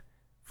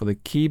for the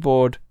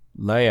keyboard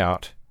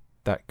layout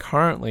that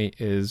currently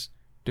is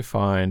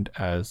defined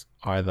as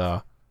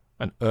either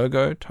an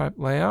ergo type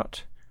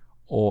layout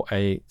or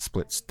a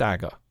split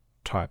stagger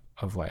type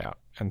of layout.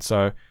 And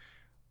so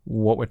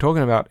what we're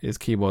talking about is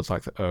keyboards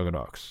like the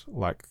Ergodox,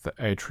 like the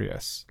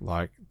Atrius,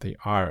 like the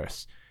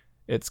Iris.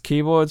 It's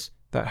keyboards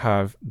that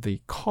have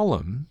the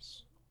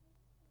columns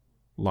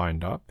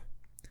lined up,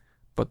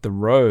 but the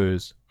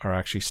rows are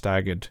actually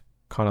staggered,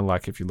 kind of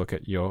like if you look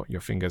at your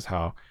fingers,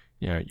 how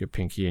your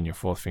pinky and your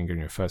fourth finger and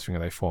your first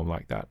finger, they form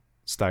like that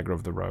stagger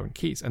of the row and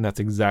keys. And that's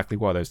exactly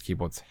why those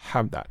keyboards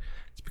have that.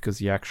 It's because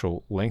the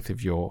actual length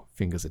of your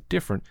fingers are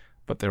different,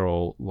 but they're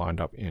all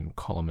lined up in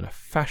columnar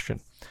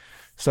fashion.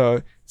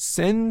 So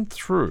send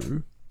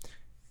through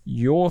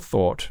your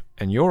thought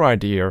and your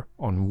idea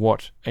on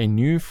what a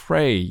new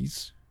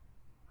phrase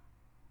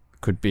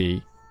could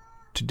be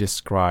to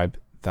describe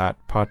that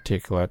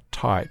particular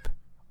type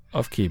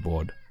of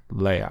keyboard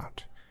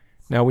layout.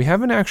 Now, we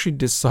haven't actually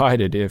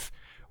decided if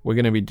we're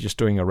going to be just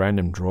doing a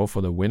random draw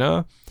for the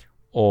winner,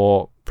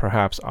 or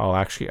perhaps I'll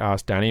actually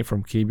ask Danny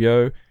from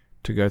Keybio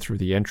to go through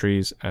the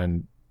entries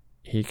and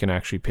he can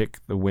actually pick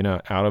the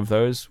winner out of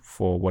those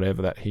for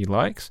whatever that he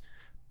likes.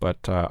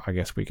 But I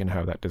guess we can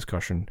have that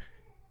discussion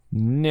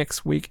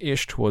next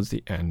week-ish towards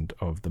the end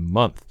of the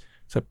month.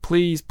 So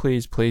please,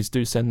 please, please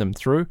do send them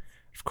through.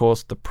 Of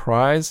course, the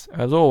prize,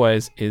 as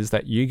always, is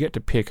that you get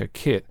to pick a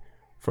kit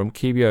from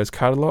Keybio's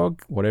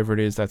catalog, whatever it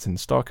is that's in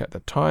stock at the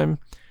time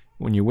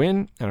when you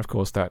win. And of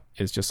course, that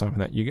is just something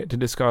that you get to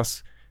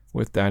discuss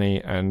with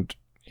Danny, and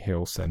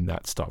he'll send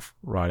that stuff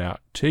right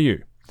out to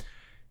you.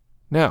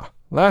 Now,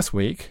 last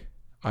week,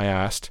 I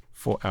asked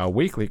for our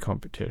weekly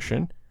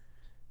competition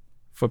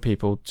for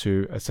people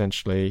to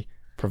essentially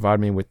provide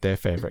me with their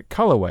favorite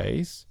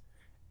colorways,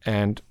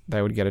 and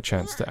they would get a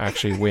chance to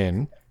actually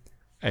win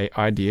a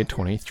Idea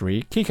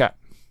 23 keycap.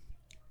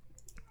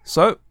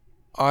 So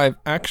I've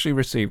actually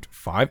received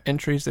 5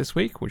 entries this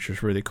week, which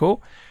is really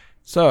cool.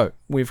 So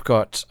we've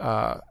got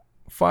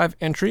 5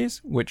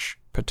 entries which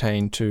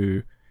pertain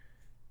to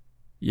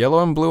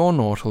yellow and blue on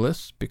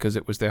Nautilus because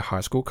it was their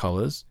high school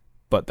colors,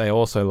 but they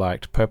also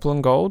liked purple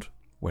and gold,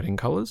 wedding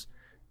colors,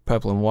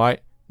 purple and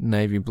white,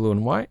 navy blue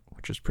and white,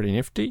 which is pretty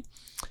nifty.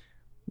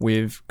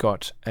 We've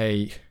got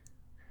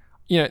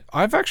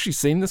I've actually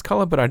seen this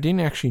color, but I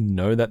didn't actually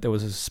know that there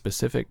was a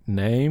specific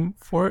name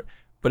for it,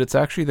 but it's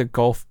actually the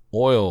Gulf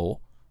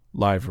Oil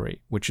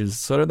livery, which is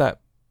sort of that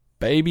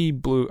baby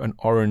blue and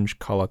orange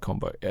color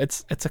combo.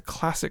 It's a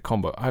classic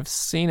combo. I've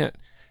seen it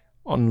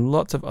on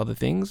lots of other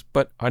things,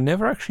 but I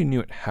never actually knew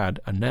it had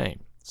a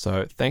name.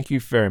 So thank you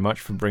very much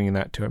for bringing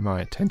that to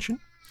my attention.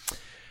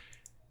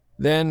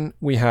 Then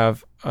we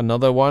have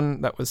another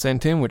one that was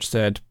sent in, which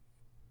said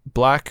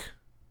black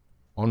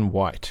on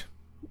white.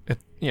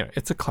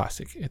 It's a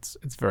classic. It's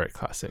very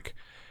classic.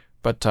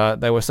 But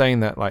they were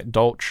saying that like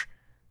Dolce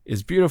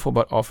is beautiful,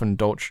 but often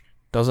Dolce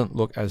doesn't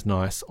look as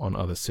nice on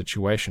other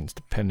situations,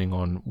 depending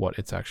on what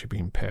it's actually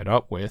being paired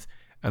up with,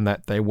 and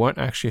that they weren't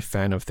actually a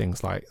fan of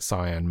things like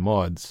Cyan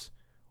Mods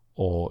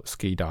or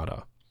Ski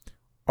Data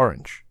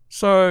Orange.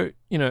 So,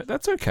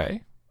 that's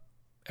okay.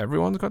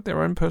 Everyone's got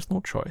their own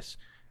personal choice.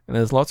 And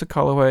there's lots of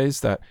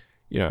colorways that,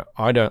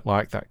 I don't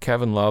like that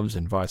Kevin loves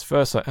and vice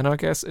versa. And I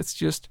guess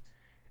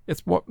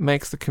it's what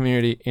makes the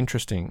community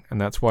interesting. And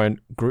that's why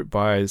group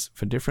buys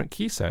for different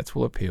key sets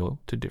will appeal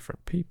to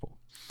different people.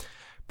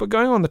 But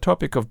going on the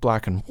topic of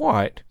black and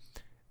white,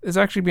 there's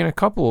actually been a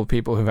couple of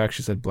people who've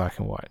actually said black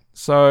and white.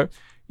 So,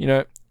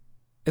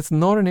 it's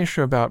not an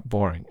issue about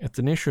boring. It's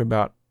an issue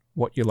about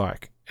what you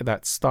like,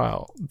 that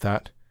style,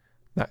 that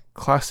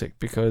classic,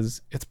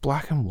 because it's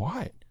black and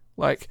white.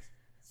 Like,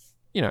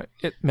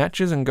 it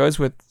matches and goes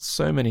with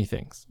so many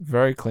things.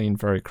 Very clean,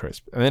 very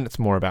crisp. And then it's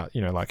more about,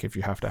 like if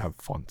you have to have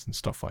fonts and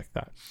stuff like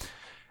that.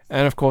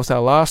 And of course,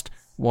 our last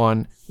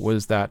one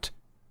was that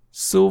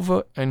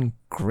silver and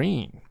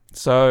green.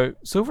 So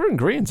silver and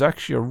green is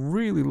actually a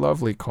really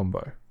lovely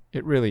combo.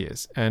 It really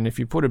is. And if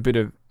you put a bit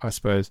of, I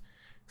suppose,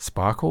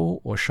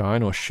 sparkle or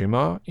shine or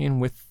shimmer in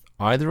with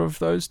either of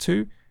those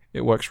two,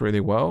 it works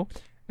really well.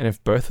 And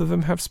if both of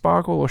them have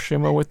sparkle or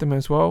shimmer with them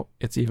as well,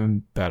 it's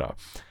even better.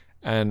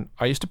 And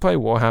I used to play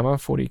Warhammer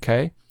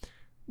 40k.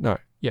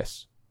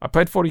 I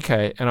played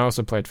 40k and I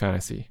also played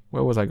Fantasy.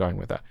 Where was I going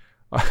with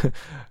that?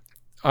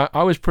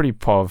 I was pretty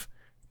POV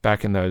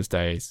back in those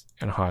days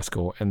in high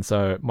school. And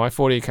so my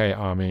 40k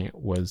army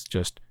was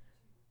just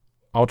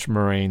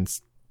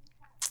Ultramarines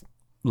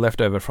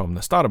left over from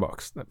the starter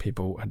box that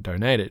people had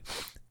donated.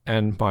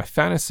 And my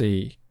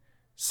Fantasy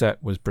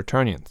set was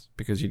Bretonnians,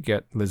 because you'd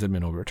get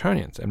Lizardmen or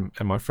Bretonnians. And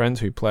my friends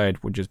who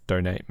played would just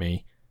donate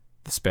me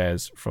the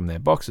spares from their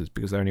boxes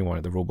because they only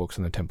wanted the rule books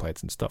and the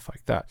templates and stuff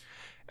like that.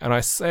 And I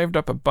saved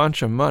up a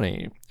bunch of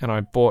money and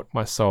I bought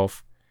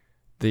myself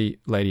the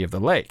Lady of the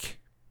Lake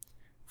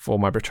for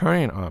my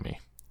Bretonnian army,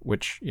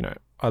 which,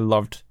 I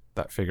loved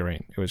that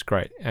figurine. It was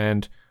great.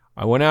 And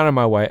I went out of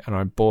my way and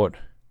I bought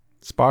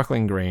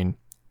sparkling green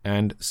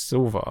and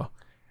silver,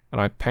 and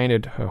I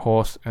painted her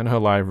horse and her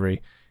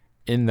livery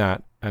in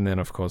that, and then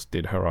of course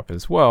did her up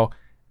as well,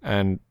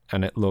 and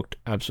it looked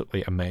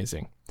absolutely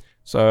amazing.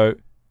 So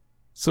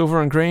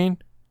silver and green,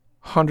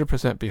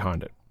 100%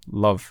 behind it.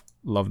 Love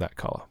that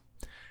color.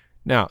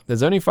 Now,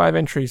 there's only 5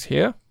 entries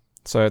here,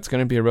 so it's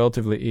going to be a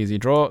relatively easy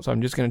draw. So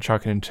I'm just going to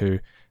chuck it into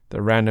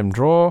the random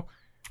draw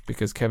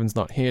because Kevin's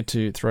not here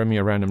to throw me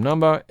a random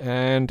number,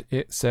 and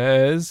it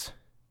says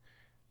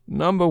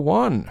number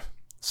 1.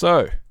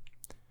 So,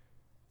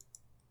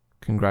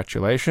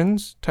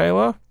 congratulations,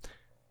 Taylor.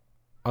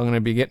 I'm going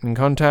to be getting in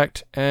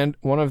contact, and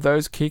one of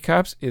those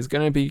keycaps is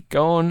going to be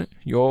going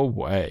your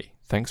way.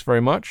 Thanks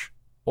very much,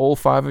 all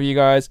 5 of you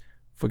guys,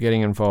 for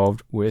getting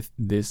involved with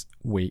this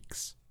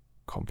week's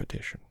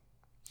competition.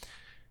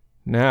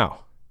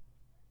 Now,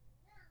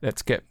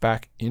 let's get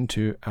back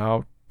into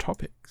our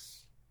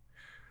topics.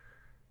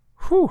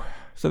 Whew.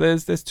 So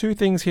there's 2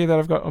 things here that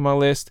I've got on my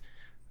list.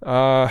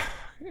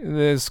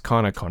 There's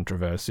kind of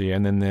controversy,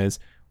 and then there's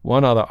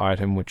one other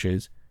item which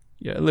is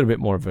a little bit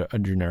more of a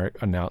generic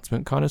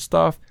announcement kind of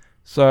stuff.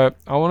 So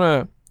I want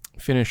to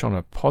finish on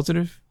a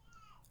positive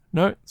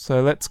note.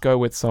 So let's go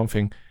with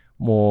something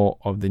more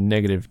of the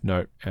negative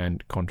note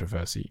and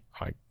controversy,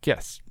 I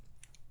guess.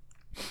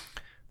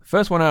 The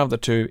first one out of the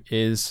 2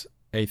 is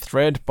a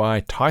thread by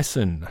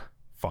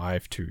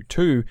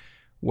Tyson522,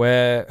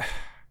 where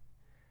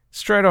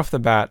straight off the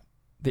bat,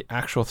 the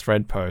actual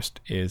thread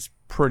post is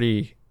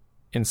pretty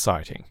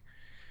inciting.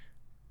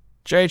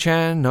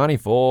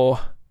 JChan94,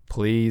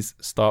 please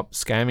stop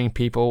scamming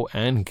people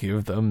and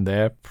give them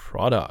their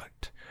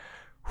product.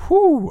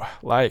 Whew,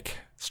 like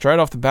straight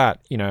off the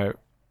bat,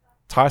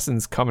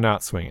 Tyson's coming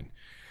out swinging.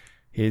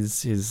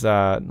 He's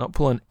not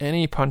pulling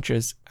any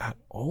punches at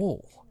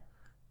all.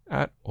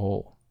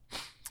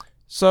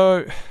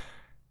 So,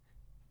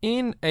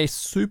 in a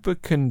super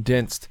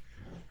condensed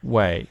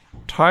way,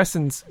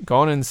 Tyson's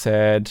gone and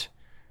said,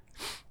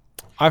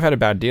 I've had a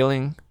bad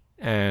dealing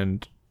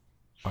and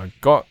I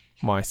got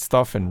my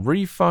stuff in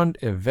refund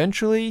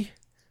eventually,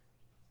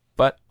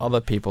 but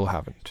other people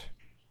haven't.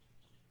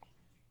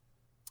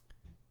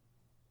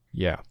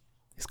 Yeah,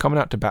 he's coming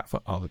out to bat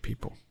for other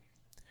people.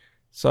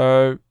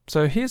 So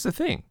here's the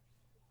thing.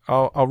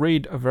 I'll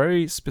read a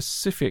very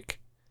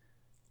specific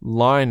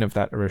line of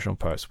that original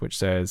post, which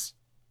says,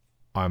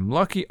 I'm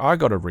lucky I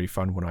got a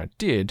refund when I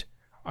did.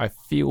 I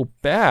feel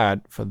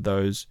bad for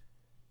those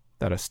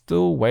that are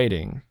still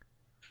waiting.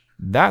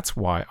 That's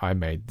why I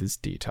made this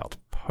detailed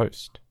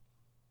post.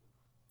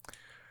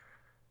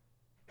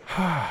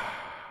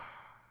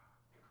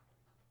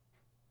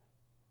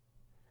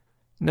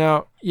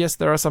 Now, yes,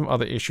 there are some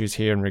other issues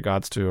here in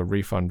regards to a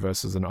refund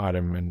versus an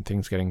item and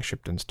things getting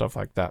shipped and stuff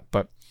like that,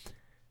 but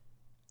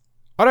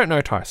I don't know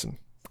Tyson.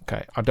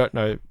 Okay, I don't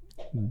know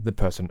the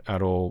person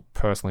at all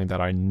personally that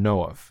I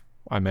know of.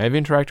 I may have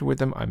interacted with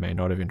them, I may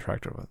not have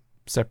interacted with them.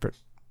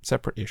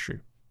 Separate issue.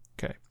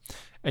 Okay.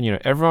 And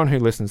everyone who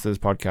listens to this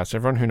podcast,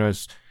 everyone who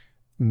knows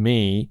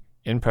me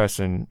in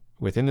person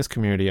within this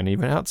community and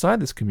even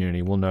outside this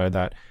community will know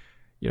that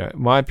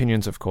my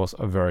opinions, of course,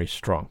 are very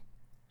strong.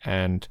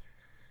 And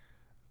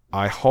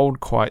I hold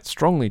quite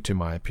strongly to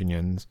my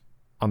opinions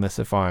unless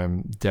if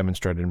I'm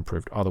demonstrated and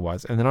proved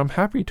otherwise. And then I'm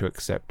happy to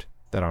accept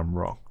that I'm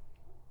wrong.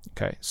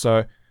 Okay,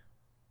 so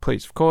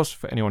please, of course,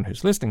 for anyone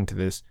who's listening to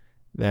this,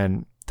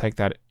 then take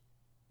that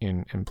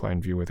in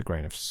plain view with a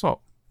grain of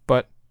salt.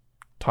 But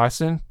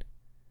Tyson,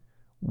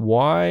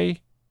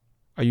 why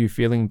are you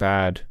feeling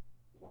bad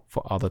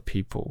for other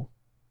people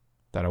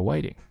that are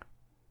waiting?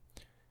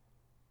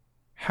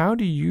 How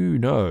do you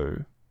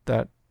know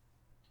that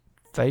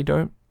they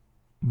don't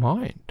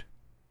mind?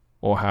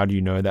 Or how do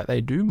you know that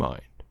they do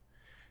mind?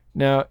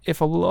 Now, if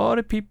a lot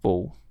of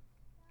people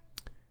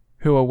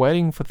who are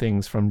waiting for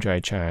things from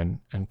JChan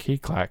and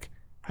KeyClack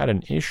had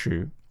an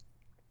issue,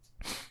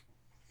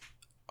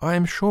 I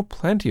am sure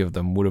plenty of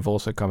them would have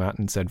also come out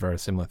and said very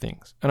similar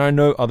things. And I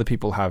know other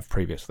people have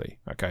previously.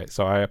 Okay,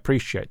 so I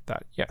appreciate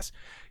that. Yes,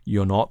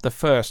 you're not the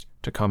first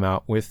to come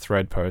out with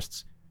thread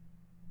posts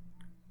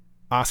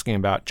asking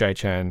about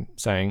JChan,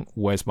 saying,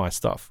 where's my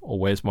stuff? Or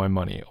where's my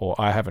money? Or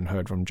I haven't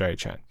heard from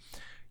JChan.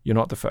 You're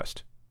not the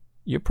first.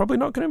 You're probably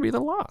not going to be the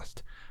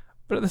last.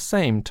 But at the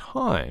same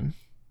time,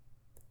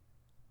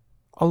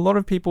 a lot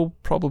of people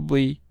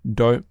probably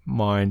don't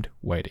mind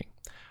waiting.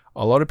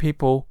 A lot of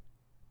people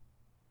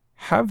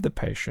have the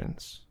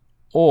patience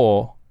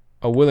or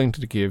are willing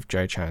to give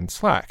JChan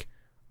slack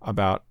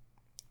about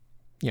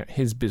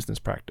his business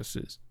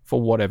practices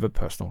for whatever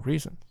personal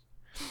reasons.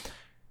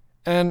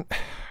 And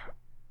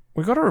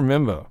we've got to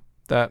remember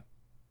that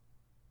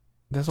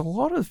there's a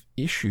lot of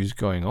issues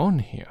going on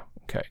here.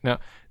 Okay, now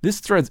this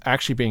thread's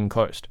actually being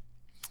closed.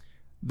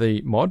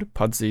 The mod,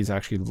 Pudsy's,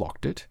 actually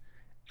locked it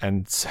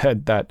and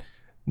said that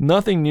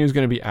nothing new is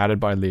going to be added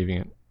by leaving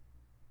it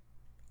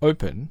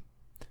open.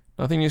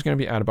 Nothing new is going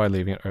to be added by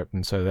leaving it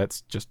open, so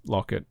let's just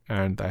lock it.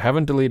 And they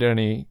haven't deleted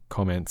any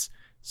comments,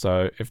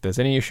 so if there's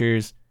any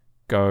issues,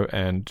 go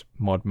and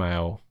mod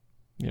mail,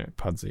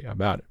 Pudsy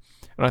about it.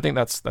 And I think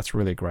that's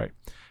really great,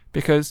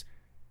 because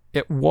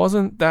it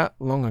wasn't that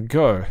long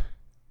ago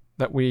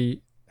that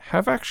we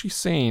have actually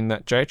seen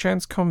that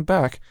JChan's come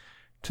back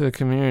to the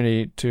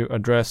community to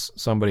address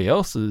somebody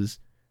else's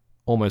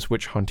almost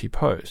witch hunty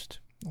post.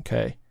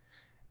 Okay,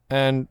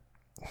 and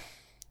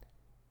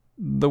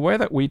the way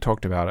that we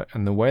talked about it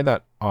and the way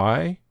that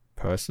I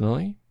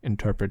personally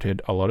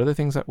interpreted a lot of the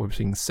things that were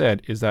being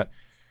said is that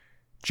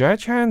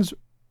JChan's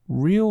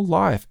real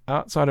life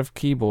outside of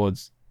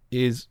keyboards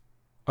is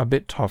a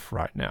bit tough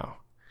right now.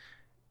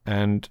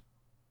 And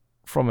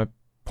from a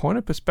point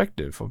of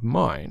perspective of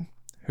mine,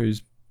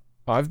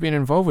 I've been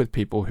involved with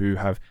people who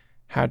have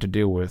had to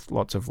deal with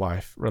lots of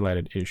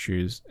life-related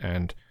issues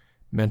and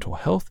mental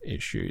health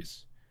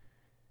issues.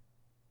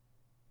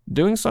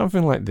 Doing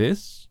something like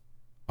this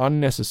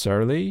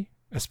unnecessarily,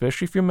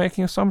 especially if you're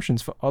making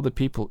assumptions for other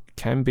people,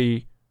 can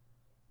be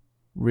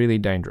really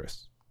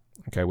dangerous.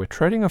 Okay, we're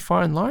treading a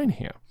fine line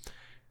here.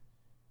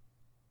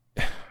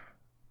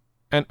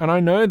 And I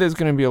know there's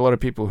going to be a lot of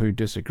people who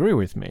disagree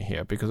with me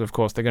here, because of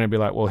course they're going to be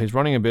like, well, he's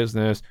running a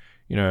business,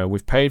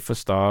 we've paid for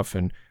stuff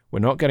and we're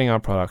not getting our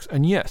products.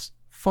 And yes,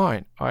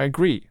 fine, I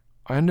agree.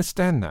 I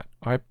understand that.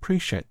 I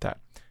appreciate that.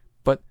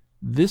 But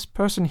this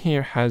person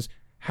here has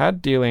had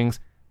dealings.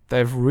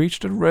 They've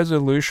reached a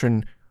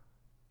resolution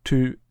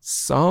to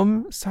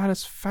some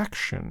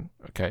satisfaction.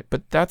 Okay,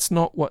 but that's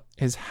not what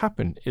has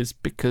happened, is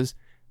because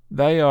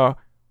they are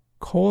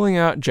calling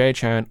out Jay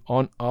Chan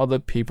on other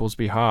people's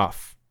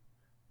behalf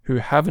who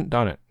haven't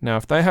done it. Now,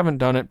 if they haven't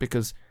done it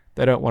because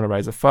they don't want to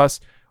raise a fuss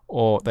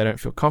or they don't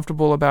feel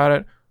comfortable about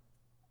it,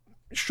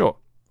 sure,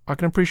 I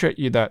can appreciate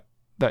you that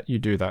you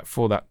do that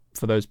for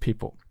those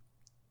people.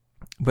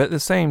 But at the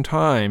same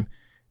time,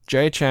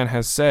 Jay Chan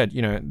has said,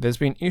 there's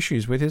been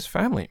issues with his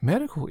family,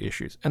 medical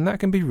issues, and that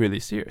can be really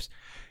serious.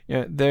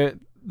 The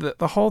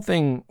whole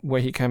thing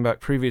where he came back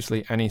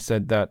previously and he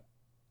said that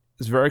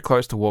is very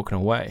close to walking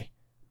away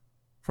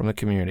from the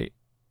community.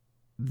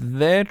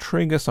 They're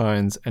trigger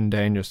signs and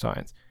danger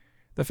signs.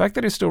 The fact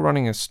that he's still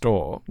running a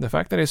store, the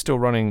fact that he's still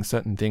running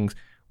certain things,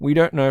 we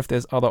don't know if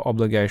there's other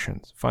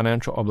obligations,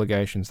 financial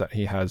obligations that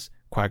he has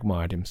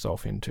quagmired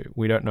himself into.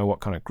 We don't know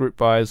what kind of group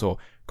buys or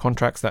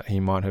contracts that he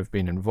might have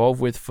been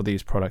involved with for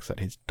these products that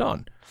he's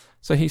done.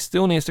 So he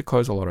still needs to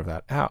close a lot of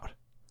that out.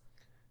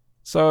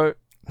 So,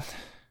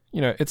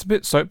 it's a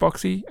bit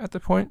soapboxy at the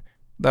point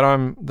that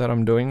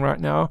I'm doing right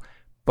now,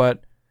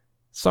 but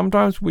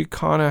sometimes we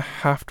kind of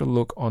have to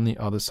look on the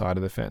other side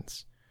of the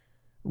fence.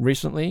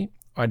 Recently,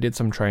 I did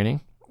some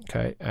training,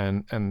 okay,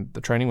 and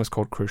the training was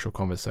called Crucial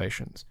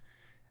Conversations.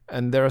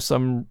 And there are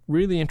some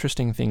really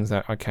interesting things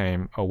that I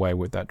came away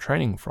with that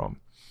training from.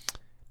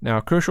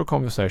 Now, crucial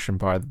conversation,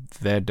 by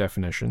their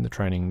definition, the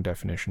training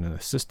definition and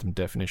the system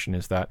definition,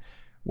 is that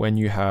when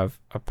you have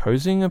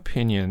opposing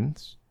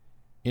opinions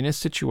in a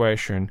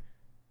situation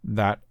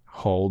that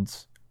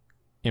holds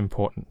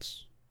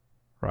importance,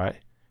 right?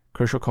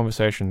 Crucial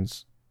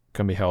conversations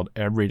can be held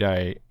every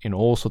day in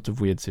all sorts of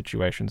weird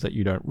situations that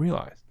you don't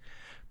realize.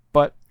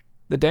 But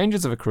the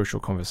dangers of a crucial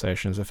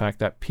conversation is the fact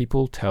that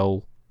people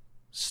tell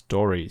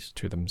stories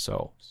to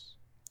themselves.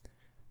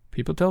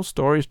 People tell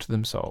stories to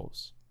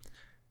themselves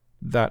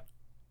that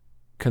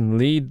can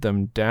lead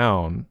them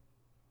down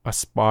a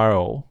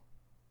spiral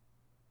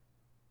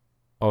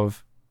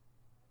of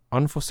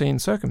unforeseen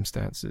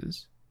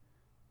circumstances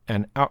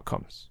and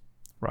outcomes,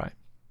 right?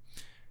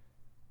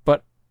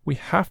 But we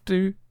have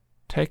to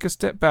take a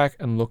step back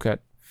and look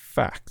at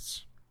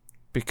facts,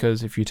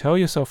 because if you tell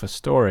yourself a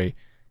story,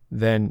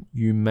 then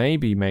you may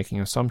be making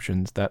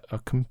assumptions that are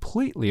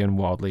completely and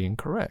wildly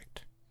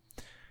incorrect.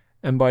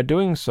 And by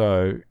doing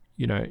so,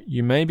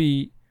 you may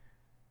be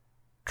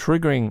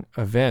triggering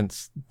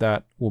events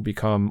that will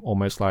become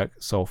almost like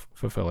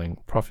self-fulfilling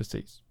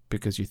prophecies,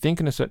 because you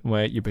think in a certain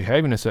way, you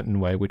behave in a certain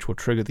way, which will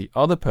trigger the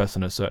other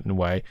person a certain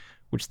way,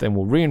 which then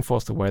will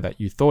reinforce the way that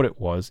you thought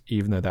it was,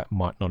 even though that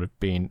might not have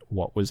been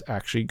what was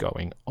actually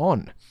going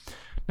on.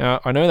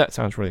 Now, I know that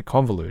sounds really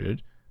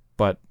convoluted,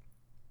 but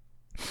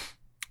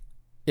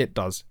it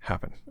does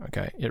happen,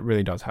 okay? It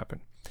really does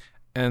happen.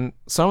 And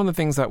some of the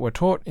things that we're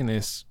taught in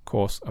this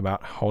course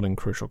about holding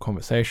crucial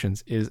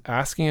conversations is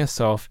asking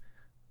yourself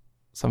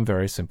some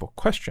very simple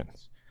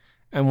questions.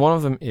 And one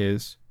of them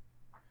is,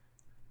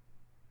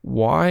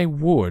 why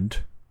would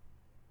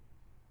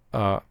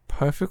a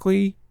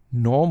perfectly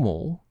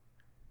normal,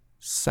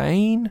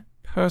 sane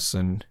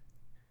person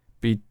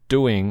be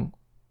doing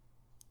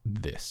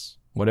this,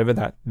 whatever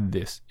that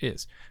this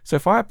is? So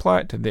if I apply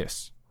it to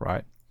this,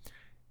 right?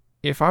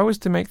 If I was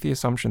to make the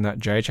assumption that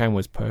Jay Chan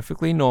was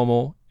perfectly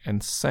normal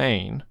and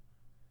sane,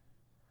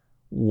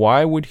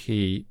 why would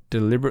he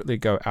deliberately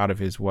go out of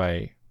his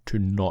way to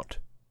not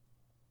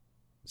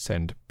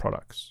send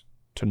products,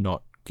 to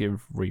not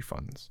give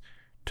refunds,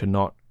 to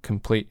not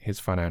complete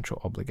his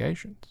financial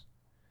obligations?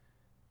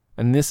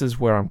 And this is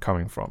where I'm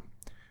coming from.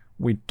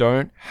 We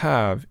don't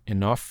have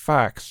enough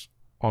facts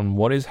on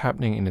what is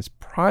happening in his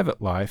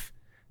private life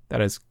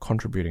that is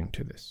contributing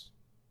to this.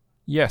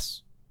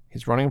 Yes,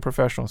 he's running a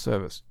professional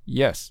service.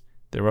 Yes,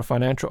 there are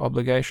financial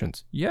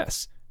obligations.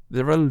 Yes,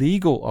 there are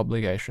legal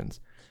obligations.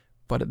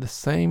 But at the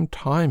same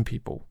time,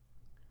 people,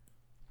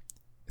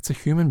 it's a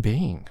human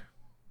being,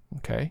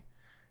 okay?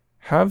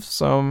 Have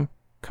some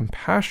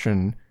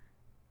compassion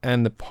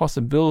and the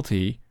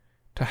possibility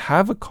to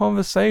have a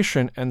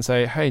conversation and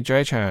say, hey,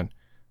 Jay Chan,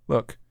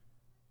 look,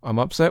 I'm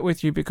upset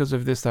with you because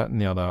of this, that,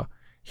 and the other.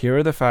 Here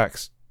are the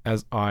facts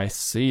as I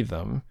see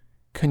them.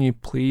 Can you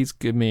please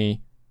give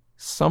me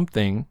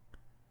something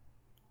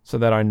so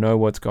that I know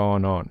what's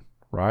going on,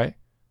 right?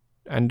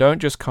 And don't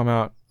just come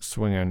out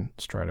swinging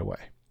straight away.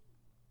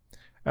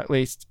 At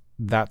least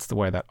that's the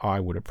way that I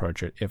would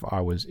approach it if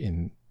I was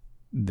in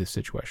this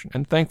situation.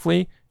 And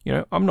thankfully,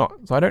 I'm not.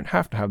 So I don't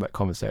have to have that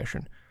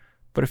conversation.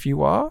 But if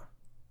you are,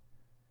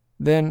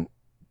 then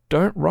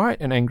don't write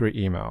an angry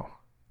email.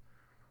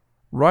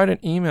 Write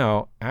an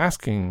email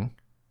asking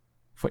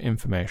for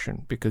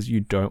information because you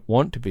don't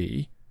want to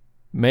be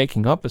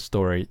making up a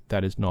story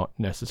that is not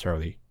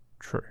necessarily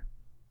true.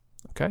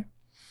 Okay?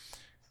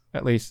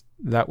 At least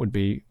that would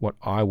be what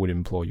I would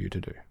implore you to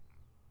do.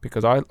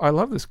 Because I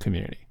love this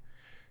community,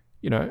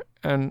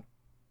 and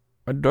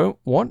I don't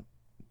want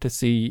to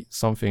see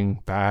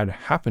something bad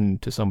happen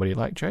to somebody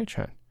like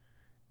Jay-chan.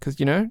 Because,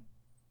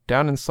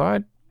 down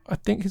inside, I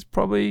think he's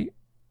probably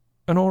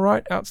an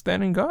alright,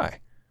 outstanding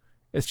guy.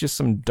 It's just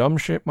some dumb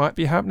shit might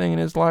be happening in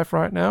his life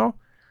right now,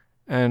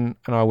 and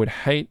I would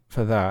hate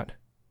for that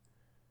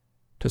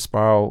to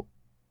spiral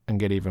and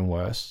get even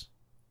worse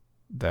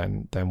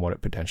than what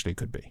it potentially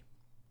could be.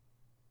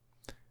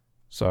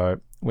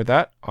 So with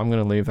that, I'm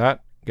going to leave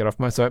that, get off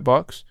my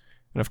soapbox,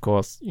 and of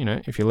course,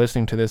 if you're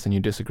listening to this and you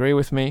disagree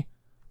with me,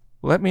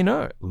 let me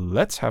know.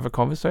 Let's have a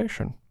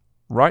conversation.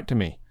 Write to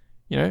me.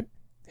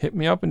 Hit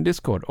me up in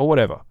Discord or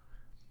whatever.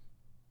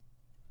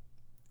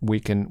 We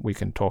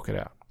can talk it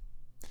out.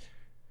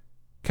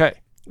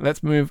 Okay,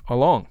 let's move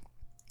along.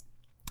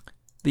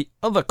 The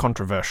other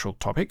controversial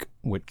topic,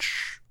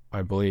 which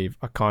I believe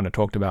I kind of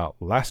talked about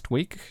last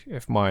week,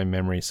 if my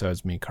memory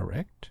serves me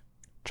correct,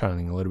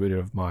 channeling a little bit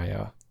of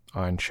my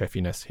Iron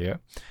Chefiness here.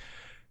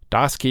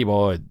 DAS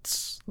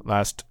keyboards.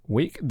 Last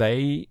week,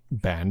 they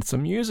banned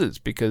some users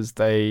because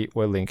they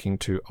were linking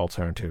to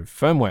alternative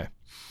firmware.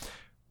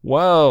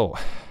 Well,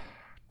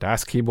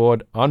 DAS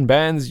keyboard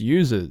unbans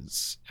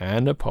users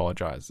and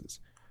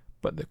apologizes.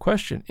 But the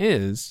question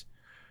is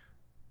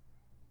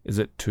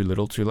it too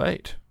little too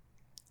late?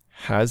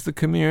 Has the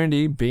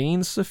community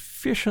been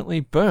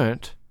sufficiently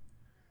burnt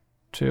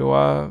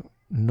to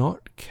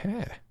not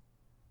care?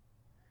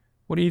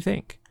 What do you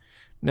think?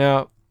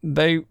 Now,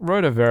 they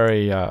wrote a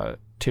very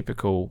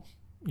typical,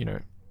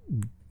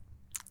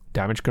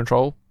 damage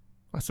control,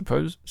 I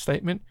suppose,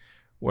 statement,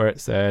 where it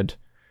said,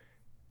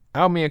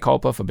 "Our mea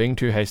culpa for being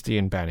too hasty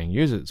and banning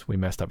users. We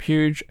messed up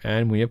huge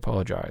and we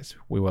apologize.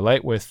 We were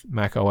late with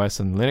Mac OS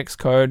and Linux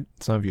code.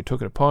 Some of you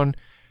took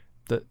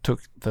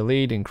the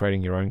lead in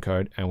creating your own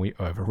code and we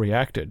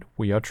overreacted.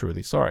 We are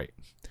truly sorry.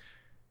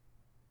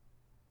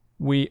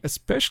 We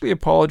especially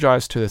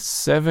apologize to the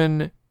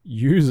 7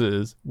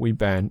 users we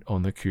banned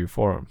on the Q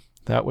forum.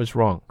 That was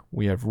wrong.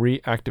 We have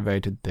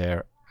reactivated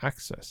their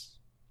access.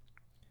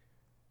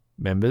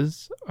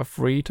 Members are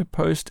free to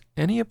post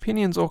any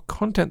opinions or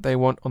content they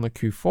want on the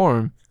Q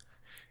forum,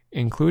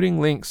 including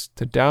links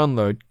to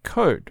download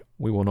code.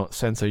 We will not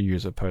censor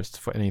user posts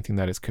for anything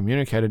that is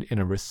communicated in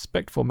a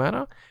respectful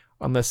manner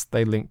unless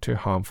they link to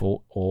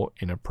harmful or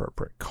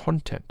inappropriate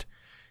content.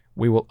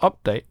 We will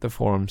update the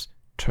forum's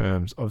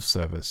terms of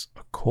service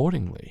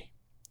accordingly.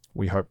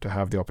 We hope to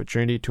have the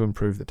opportunity to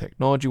improve the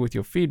technology with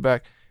your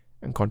feedback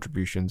and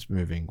contributions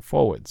moving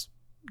forwards."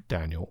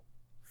 Daniel,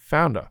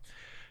 founder.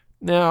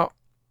 Now,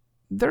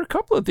 there are a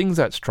couple of things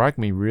that strike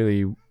me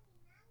really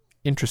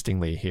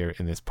interestingly here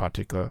in this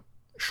particular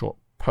short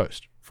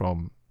post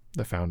from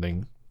the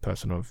founding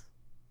person of,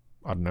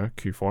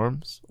 Q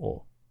forums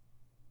or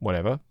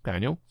whatever,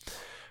 Daniel,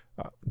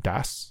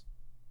 DAS.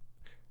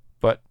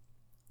 But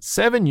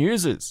 7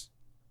 users,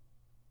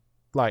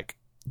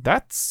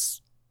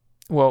 that's,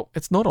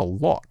 it's not a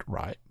lot,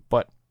 right?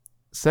 But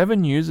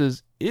 7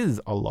 users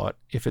is a lot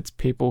if it's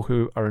people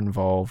who are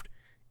involved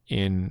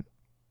in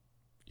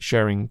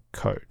sharing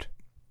code.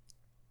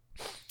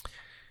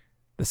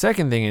 The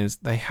second thing is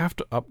they have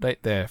to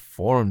update their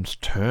forum's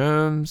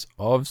terms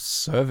of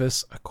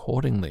service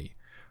accordingly.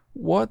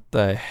 What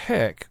the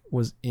heck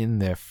was in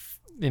their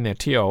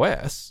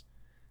TOS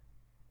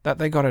that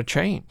they got to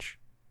change?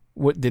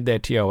 What did their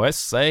TOS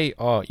say?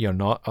 Oh, you're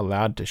not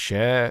allowed to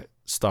share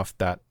stuff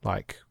that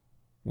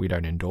we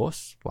don't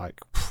endorse.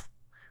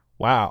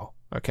 Wow.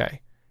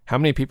 Okay. How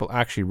many people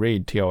actually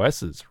read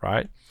TOSs,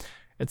 right?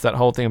 It's that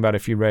whole thing about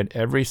if you read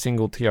every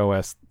single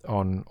TOS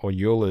on or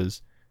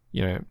Euler's,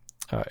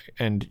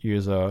 end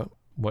user,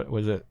 what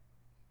was it,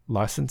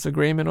 license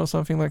agreement or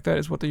something like that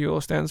is what the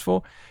Euler stands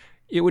for.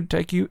 It would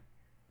take you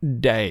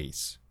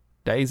days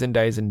and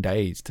days and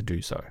days to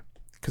do so,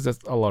 because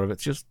a lot of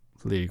it's just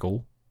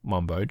legal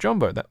mumbo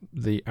jumbo that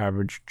the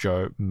average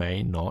Joe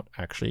may not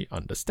actually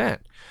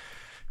understand.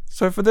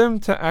 So for them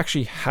to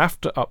actually have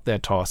to up their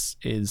TOS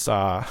is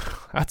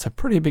that's a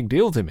pretty big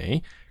deal to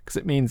me, because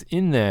it means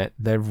in there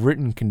they've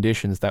written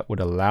conditions that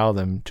would allow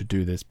them to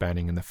do this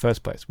banning in the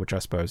first place, which I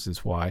suppose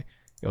is why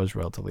it was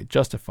relatively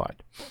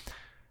justified.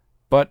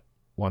 But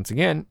once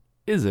again,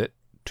 is it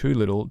too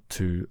little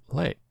too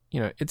late?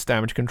 It's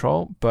damage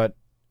control, but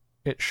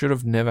it should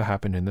have never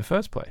happened in the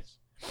first place.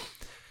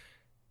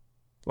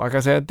 Like I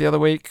said the other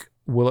week,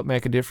 will it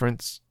make a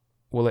difference?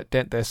 Will it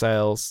dent their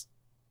sales?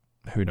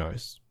 Who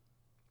knows?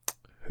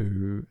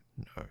 Who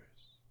knows?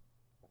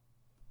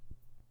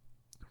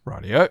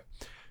 Rightio.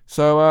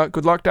 So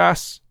good luck,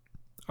 DAS.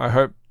 I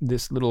hope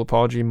this little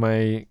apology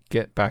may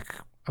get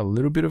back a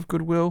little bit of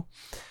goodwill,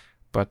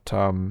 but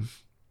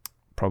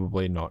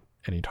probably not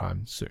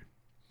anytime soon.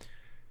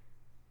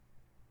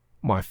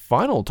 My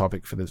final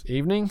topic for this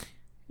evening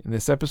in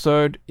this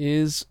episode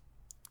is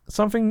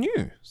something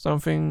new,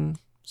 something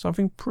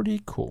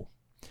pretty cool.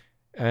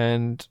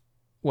 And,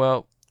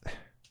 well,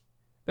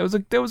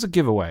 there was a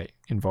giveaway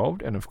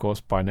involved, and of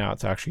course by now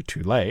it's actually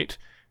too late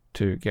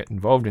to get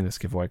involved in this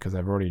giveaway because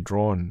I've already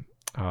drawn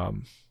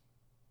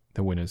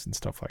the winners and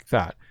stuff like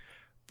that.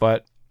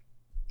 But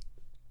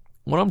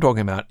what I'm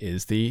talking about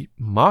is the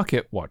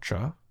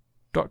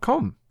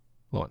MarketWatcher.com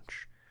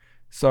launch.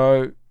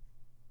 So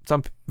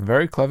some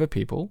very clever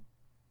people,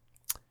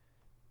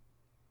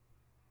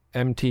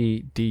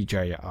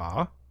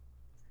 MTDJR,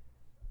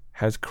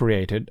 has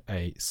created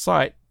a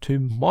site to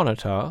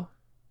monitor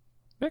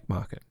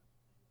MechMarket.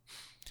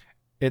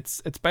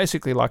 It's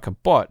basically like a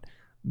bot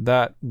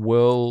that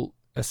will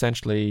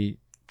essentially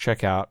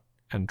check out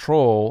and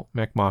trawl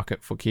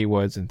MechMarket for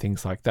keywords and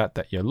things like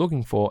that you're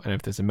looking for, and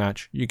if there's a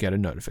match, you get a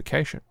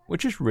notification,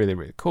 which is really,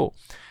 really cool.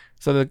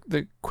 So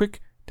the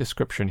quick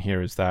description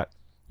here is that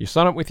you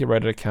sign up with your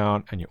Reddit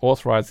account and you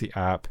authorize the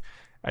app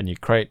and you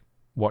create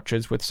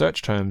watches with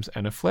search terms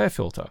and a flare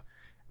filter,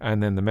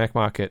 and then the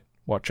MechMarket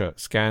Watcher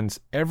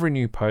scans every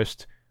new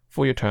post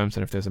for your terms,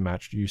 and if there's a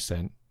match, you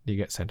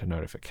get sent a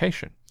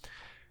notification.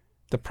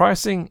 The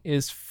pricing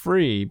is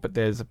free, but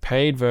there's a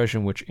paid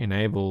version which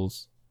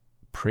enables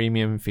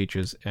premium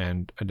features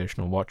and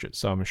additional watches.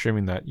 So I'm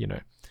assuming that, you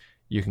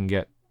can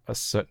get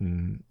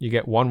you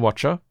get one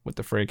watcher with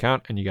the free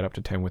account and you get up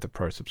to 10 with a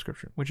pro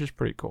subscription, which is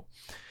pretty cool.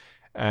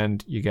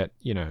 And you get,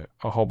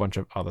 a whole bunch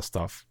of other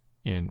stuff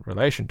in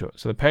relation to it.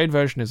 So the paid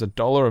version is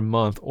 $1 a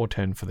month or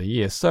 $10 for the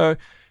year. So,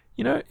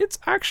 it's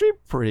actually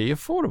pretty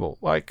affordable.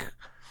 Like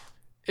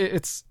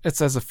it's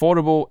as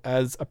affordable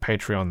as a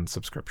Patreon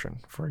subscription,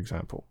 for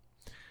example.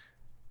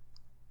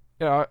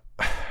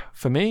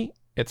 For me,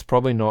 it's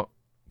probably not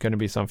going to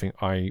be something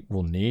I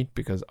will need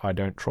because I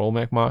don't troll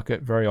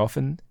MechMarket very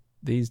often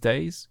these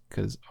days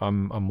because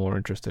I'm more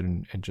interested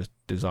in just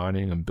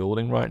designing and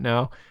building right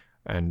now,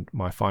 and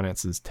my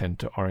finances tend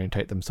to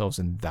orientate themselves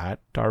in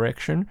that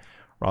direction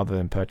rather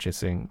than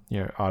purchasing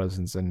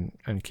artisans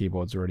and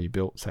keyboards already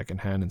built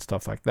secondhand and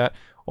stuff like that.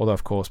 Although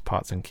of course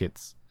parts and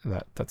kits,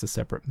 that's a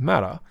separate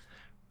matter.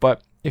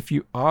 But if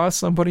you are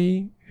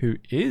somebody who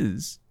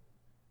is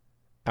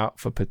out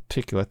for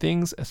particular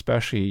things,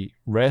 especially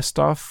rare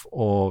stuff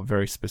or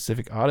very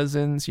specific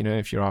artisans,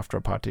 if you're after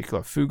a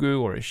particular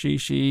fugu or a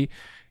shishi,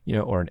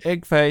 or an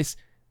egg face,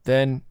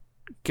 then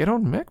get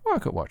on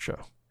MechMarket Watcher.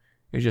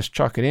 You just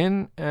chuck it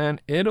in and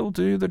it'll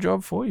do the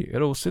job for you.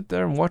 It'll sit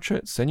there and watch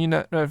it, send you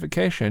that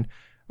notification,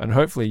 and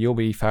hopefully you'll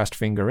be fast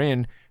finger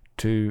in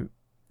to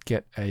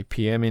get a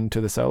PM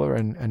into the seller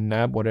and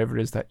nab whatever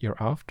it is that you're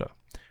after,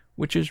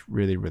 which is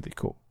really, really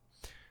cool.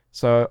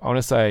 So I want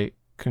to say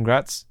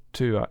congrats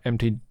to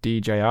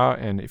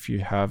MTDJR, and if you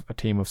have a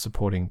team of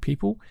supporting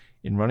people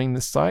in running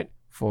this site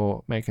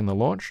for making the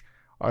launch,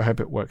 I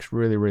hope it works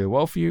really, really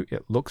well for you.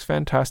 It looks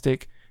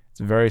fantastic. It's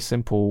a very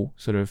simple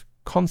sort of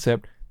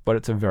concept, but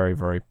it's a very,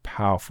 very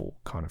powerful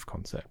kind of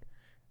concept.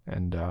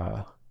 And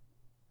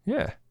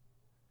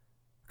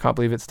can't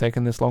believe it's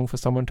taken this long for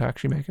someone to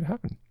actually make it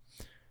happen.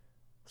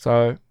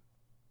 So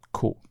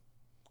cool.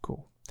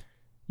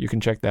 You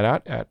can check that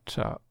out at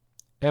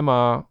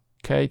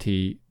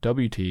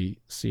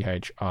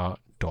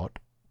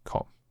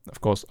mrktwtchr.com.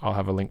 Of course, I'll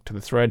have a link to the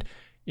thread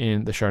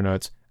in the show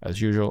notes as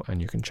usual,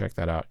 and you can check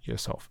that out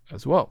yourself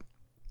as well.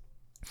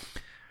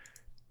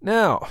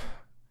 Now,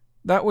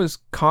 that was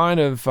kind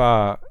of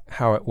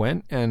how it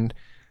went, and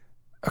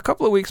a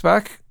couple of weeks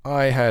back,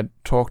 I had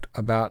talked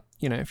about,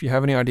 if you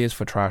have any ideas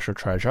for trash or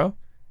treasure,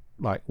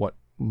 like what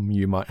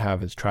you might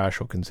have as trash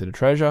or consider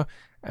treasure,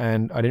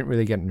 and I didn't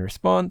really get any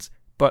response,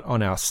 but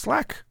on our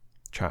Slack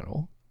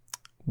channel,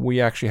 we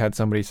actually had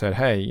somebody said,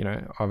 hey,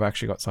 I've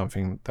actually got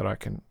something that I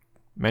can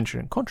mention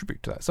and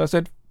contribute to that. So I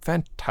said,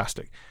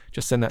 fantastic.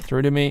 Just send that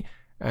through to me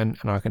and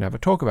I can have a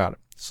talk about it.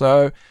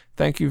 So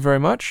thank you very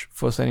much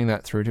for sending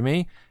that through to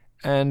me.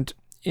 And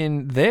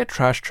in their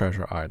trash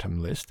treasure item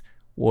list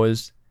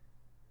was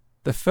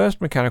the first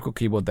mechanical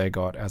keyboard they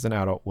got as an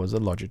adult was a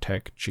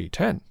Logitech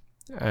G10.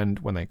 And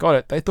when they got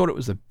it, they thought it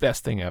was the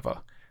best thing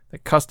ever. They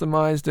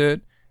customized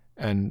it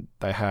and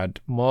they had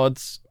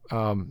mods,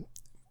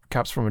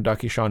 caps from a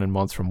Ducky Shine and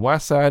mods from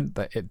Wasad.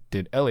 It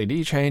did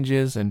LED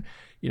changes and,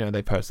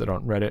 they posted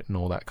on Reddit and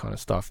all that kind of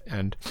stuff.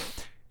 And,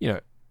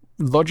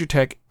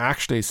 Logitech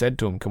actually said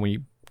to them, can we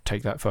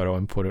take that photo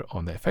and put it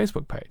on their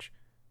Facebook page?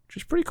 Which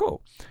is pretty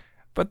cool.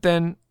 But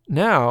then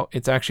now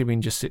it's actually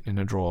been just sitting in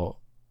a drawer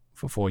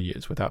for 4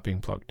 years without being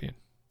plugged in.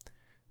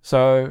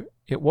 So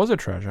it was a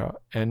treasure,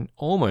 and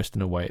almost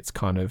in a way it's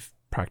kind of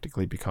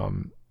practically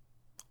become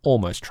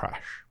almost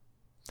trash.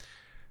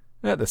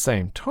 At the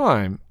same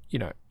time,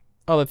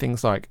 other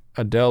things like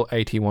a Dell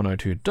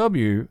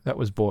AT102W that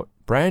was bought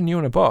brand new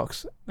in a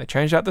box, they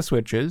changed out the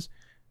switches,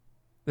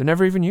 they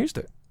never even used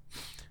it.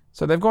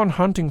 So they've gone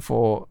hunting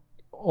for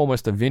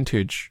almost a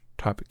vintage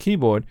type of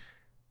keyboard,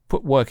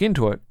 put work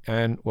into it,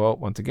 and, well,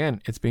 once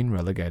again, it's been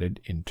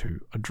relegated into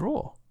a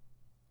drawer.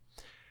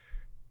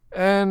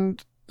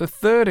 And the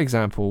third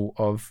example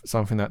of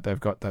something that they've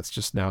got that's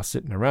just now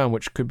sitting around,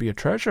 which could be a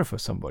treasure for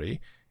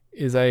somebody,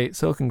 is a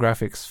Silicon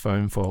Graphics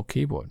foam foil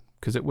keyboard,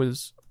 because it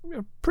was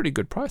a pretty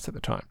good price at the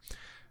time.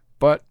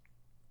 But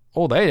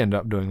all they ended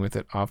up doing with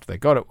it after they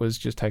got it was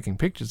just taking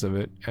pictures of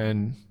it,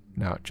 and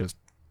now it just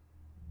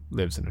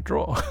lives in a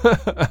drawer.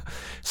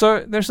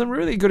 So there's some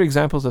really good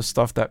examples of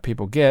stuff that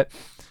people get,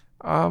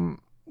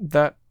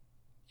 that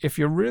if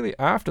you're really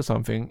after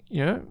something,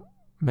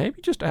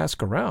 maybe just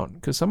ask around,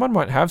 because someone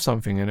might have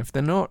something, and if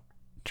they're not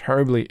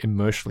terribly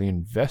emotionally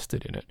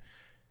invested in it,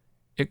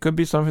 it could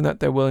be something that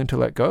they're willing to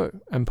let go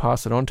and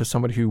pass it on to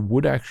somebody who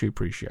would actually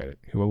appreciate it,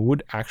 who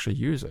would actually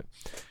use it.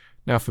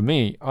 Now, for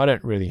me, I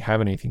don't really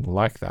have anything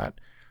like that,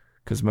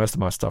 because most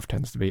of my stuff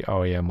tends to be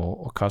OEM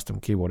or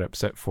custom keyboard,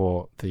 except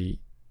for the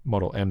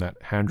Model M that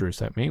Andrew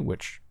sent me,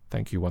 which,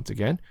 thank you once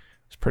again,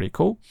 it's pretty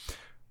cool.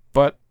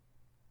 But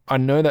I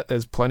know that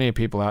there's plenty of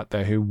people out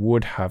there who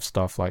would have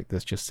stuff like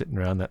this just sitting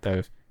around that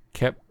they've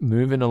kept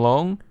moving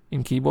along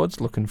in keyboards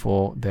looking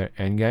for their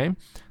end game.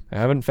 They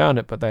haven't found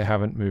it, but they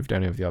haven't moved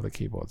any of the other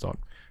keyboards on.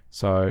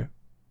 So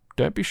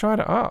don't be shy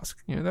to ask.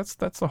 That's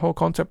the whole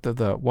concept of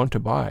the want to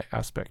buy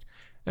aspect.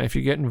 And if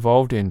you get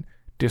involved in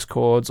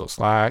Discords or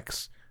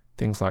Slacks,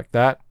 things like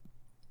that,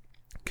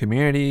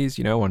 communities,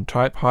 on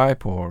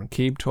TypeHype or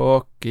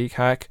KeyTalk,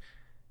 GeekHack,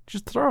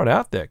 just throw it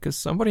out there, because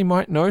somebody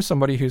might know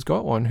somebody who's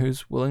got one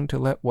who's willing to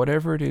let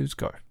whatever it is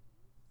go.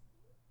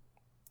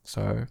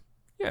 So,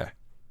 yeah,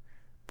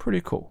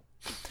 pretty cool.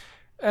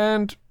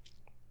 And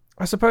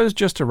I suppose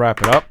just to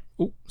wrap it up,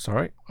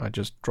 I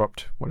just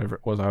dropped whatever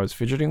it was I was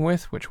fidgeting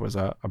with, which was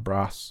a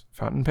brass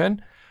fountain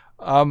pen.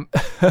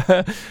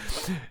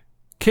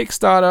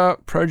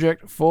 Kickstarter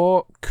project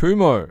for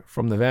Kumo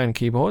from the Van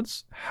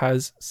Keyboards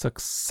has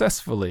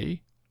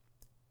successfully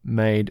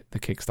made the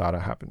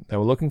Kickstarter happen. They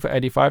were looking for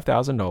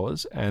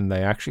 $85,000, and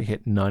they actually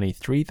hit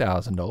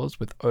 $93,000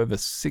 with over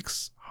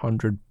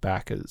 600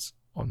 backers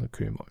on the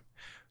Kumo.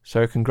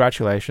 So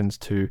congratulations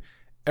to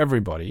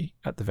everybody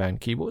at the Van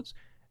Keyboards,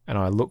 and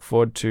I look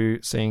forward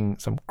to seeing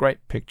some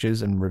great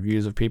pictures and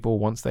reviews of people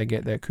once they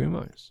get their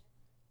Kumos,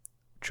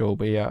 which will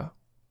be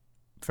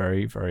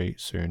very, very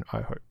soon,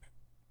 I hope.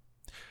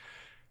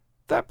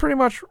 That pretty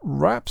much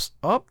wraps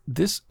up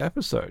this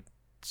episode.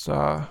 It's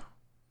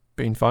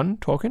been fun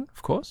talking,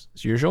 of course,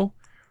 as usual,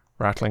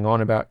 rattling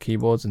on about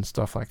keyboards and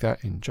stuff like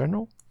that in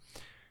general.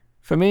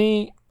 For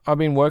me, I've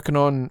been working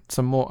on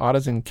some more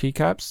Artisan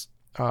keycaps.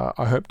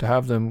 I hope to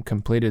have them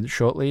completed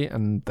shortly,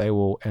 and they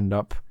will end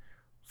up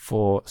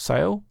for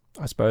sale,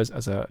 I suppose,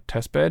 as a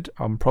test bed.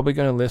 I'm probably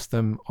going to list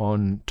them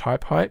on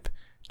TypeHype,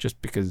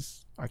 just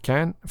because I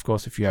can. Of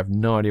course, if you have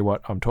no idea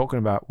what I'm talking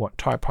about, what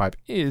TypeHype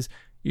is,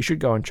 you should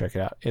go and check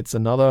it out. It's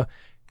another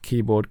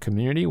keyboard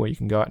community where you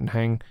can go out and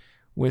hang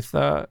with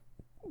a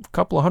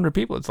couple of hundred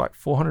people. It's like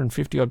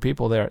 450 odd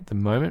people there at the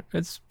moment.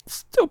 It's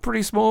still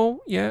pretty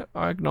small, yeah,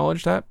 I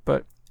acknowledge that,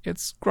 but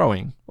it's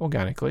growing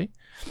organically.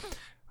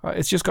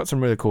 It's just got some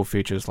really cool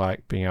features,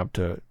 like being able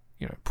to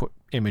put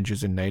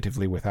images in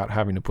natively without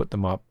having to put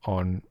them up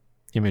on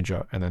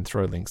Imager and then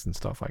throw links and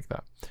stuff like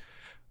that.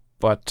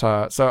 But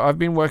so I've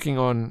been working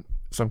on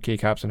some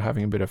keycaps and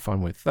having a bit of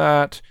fun with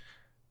that.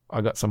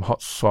 I got some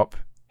hot swap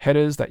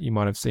headers that you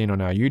might have seen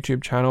on our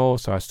YouTube channel,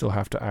 so I still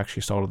have to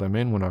actually solder them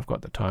in when I've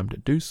got the time to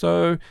do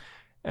so.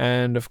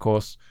 And of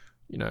course,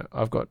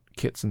 I've got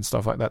kits and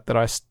stuff like that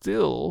I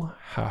still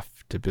have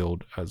to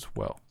build as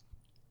well.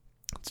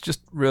 It's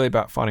just really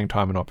about finding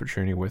time and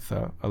opportunity with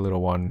a little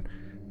one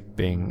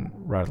being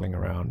rattling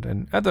around.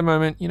 And at the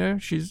moment,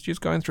 she's just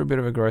going through a bit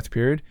of a growth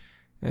period,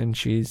 and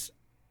she's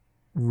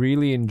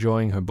really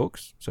enjoying her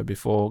books. So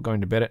before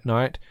going to bed at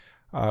night,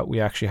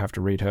 we actually have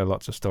to read her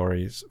lots of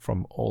stories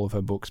from all of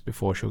her books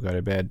before she'll go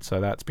to bed.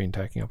 So that's been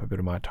taking up a bit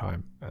of my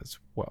time as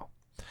well.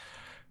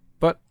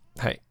 But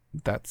hey,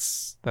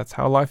 that's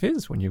how life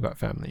is when you've got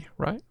family,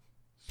 right?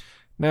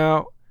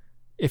 Now,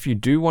 if you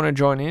do want to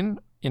join in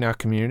our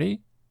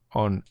community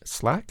on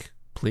Slack,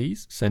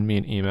 please send me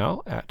an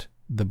email at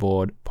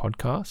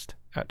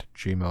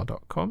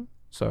theboardpodcast@gmail.com.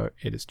 So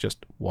it is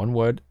just one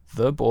word,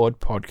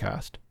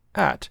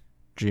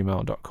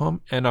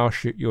 theboardpodcast@gmail.com, and I'll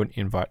shoot you an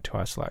invite to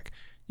our Slack.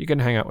 You can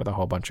hang out with a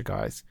whole bunch of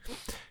guys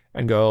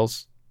and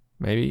girls,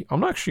 maybe.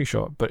 I'm not actually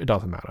sure, but it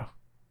doesn't matter.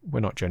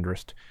 We're not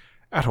genderist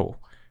at all.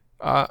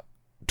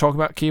 Talk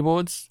about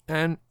keyboards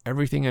and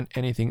everything and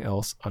anything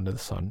else under the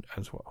sun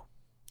as well.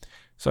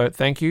 So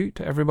thank you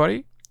to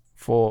everybody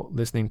for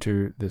listening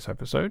to this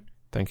episode.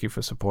 Thank you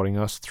for supporting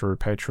us through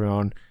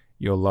Patreon.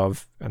 Your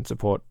love and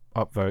support,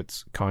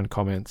 upvotes, kind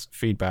comments,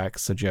 feedback,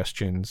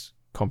 suggestions,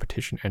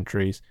 competition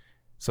entries,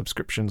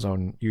 subscriptions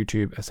on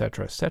YouTube,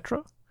 etc.,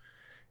 etc.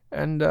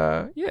 And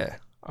yeah,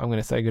 I'm going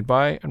to say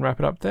goodbye and wrap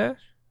it up there.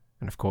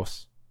 And of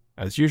course,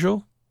 as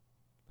usual,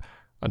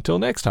 until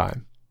next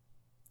time,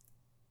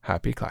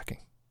 happy clacking.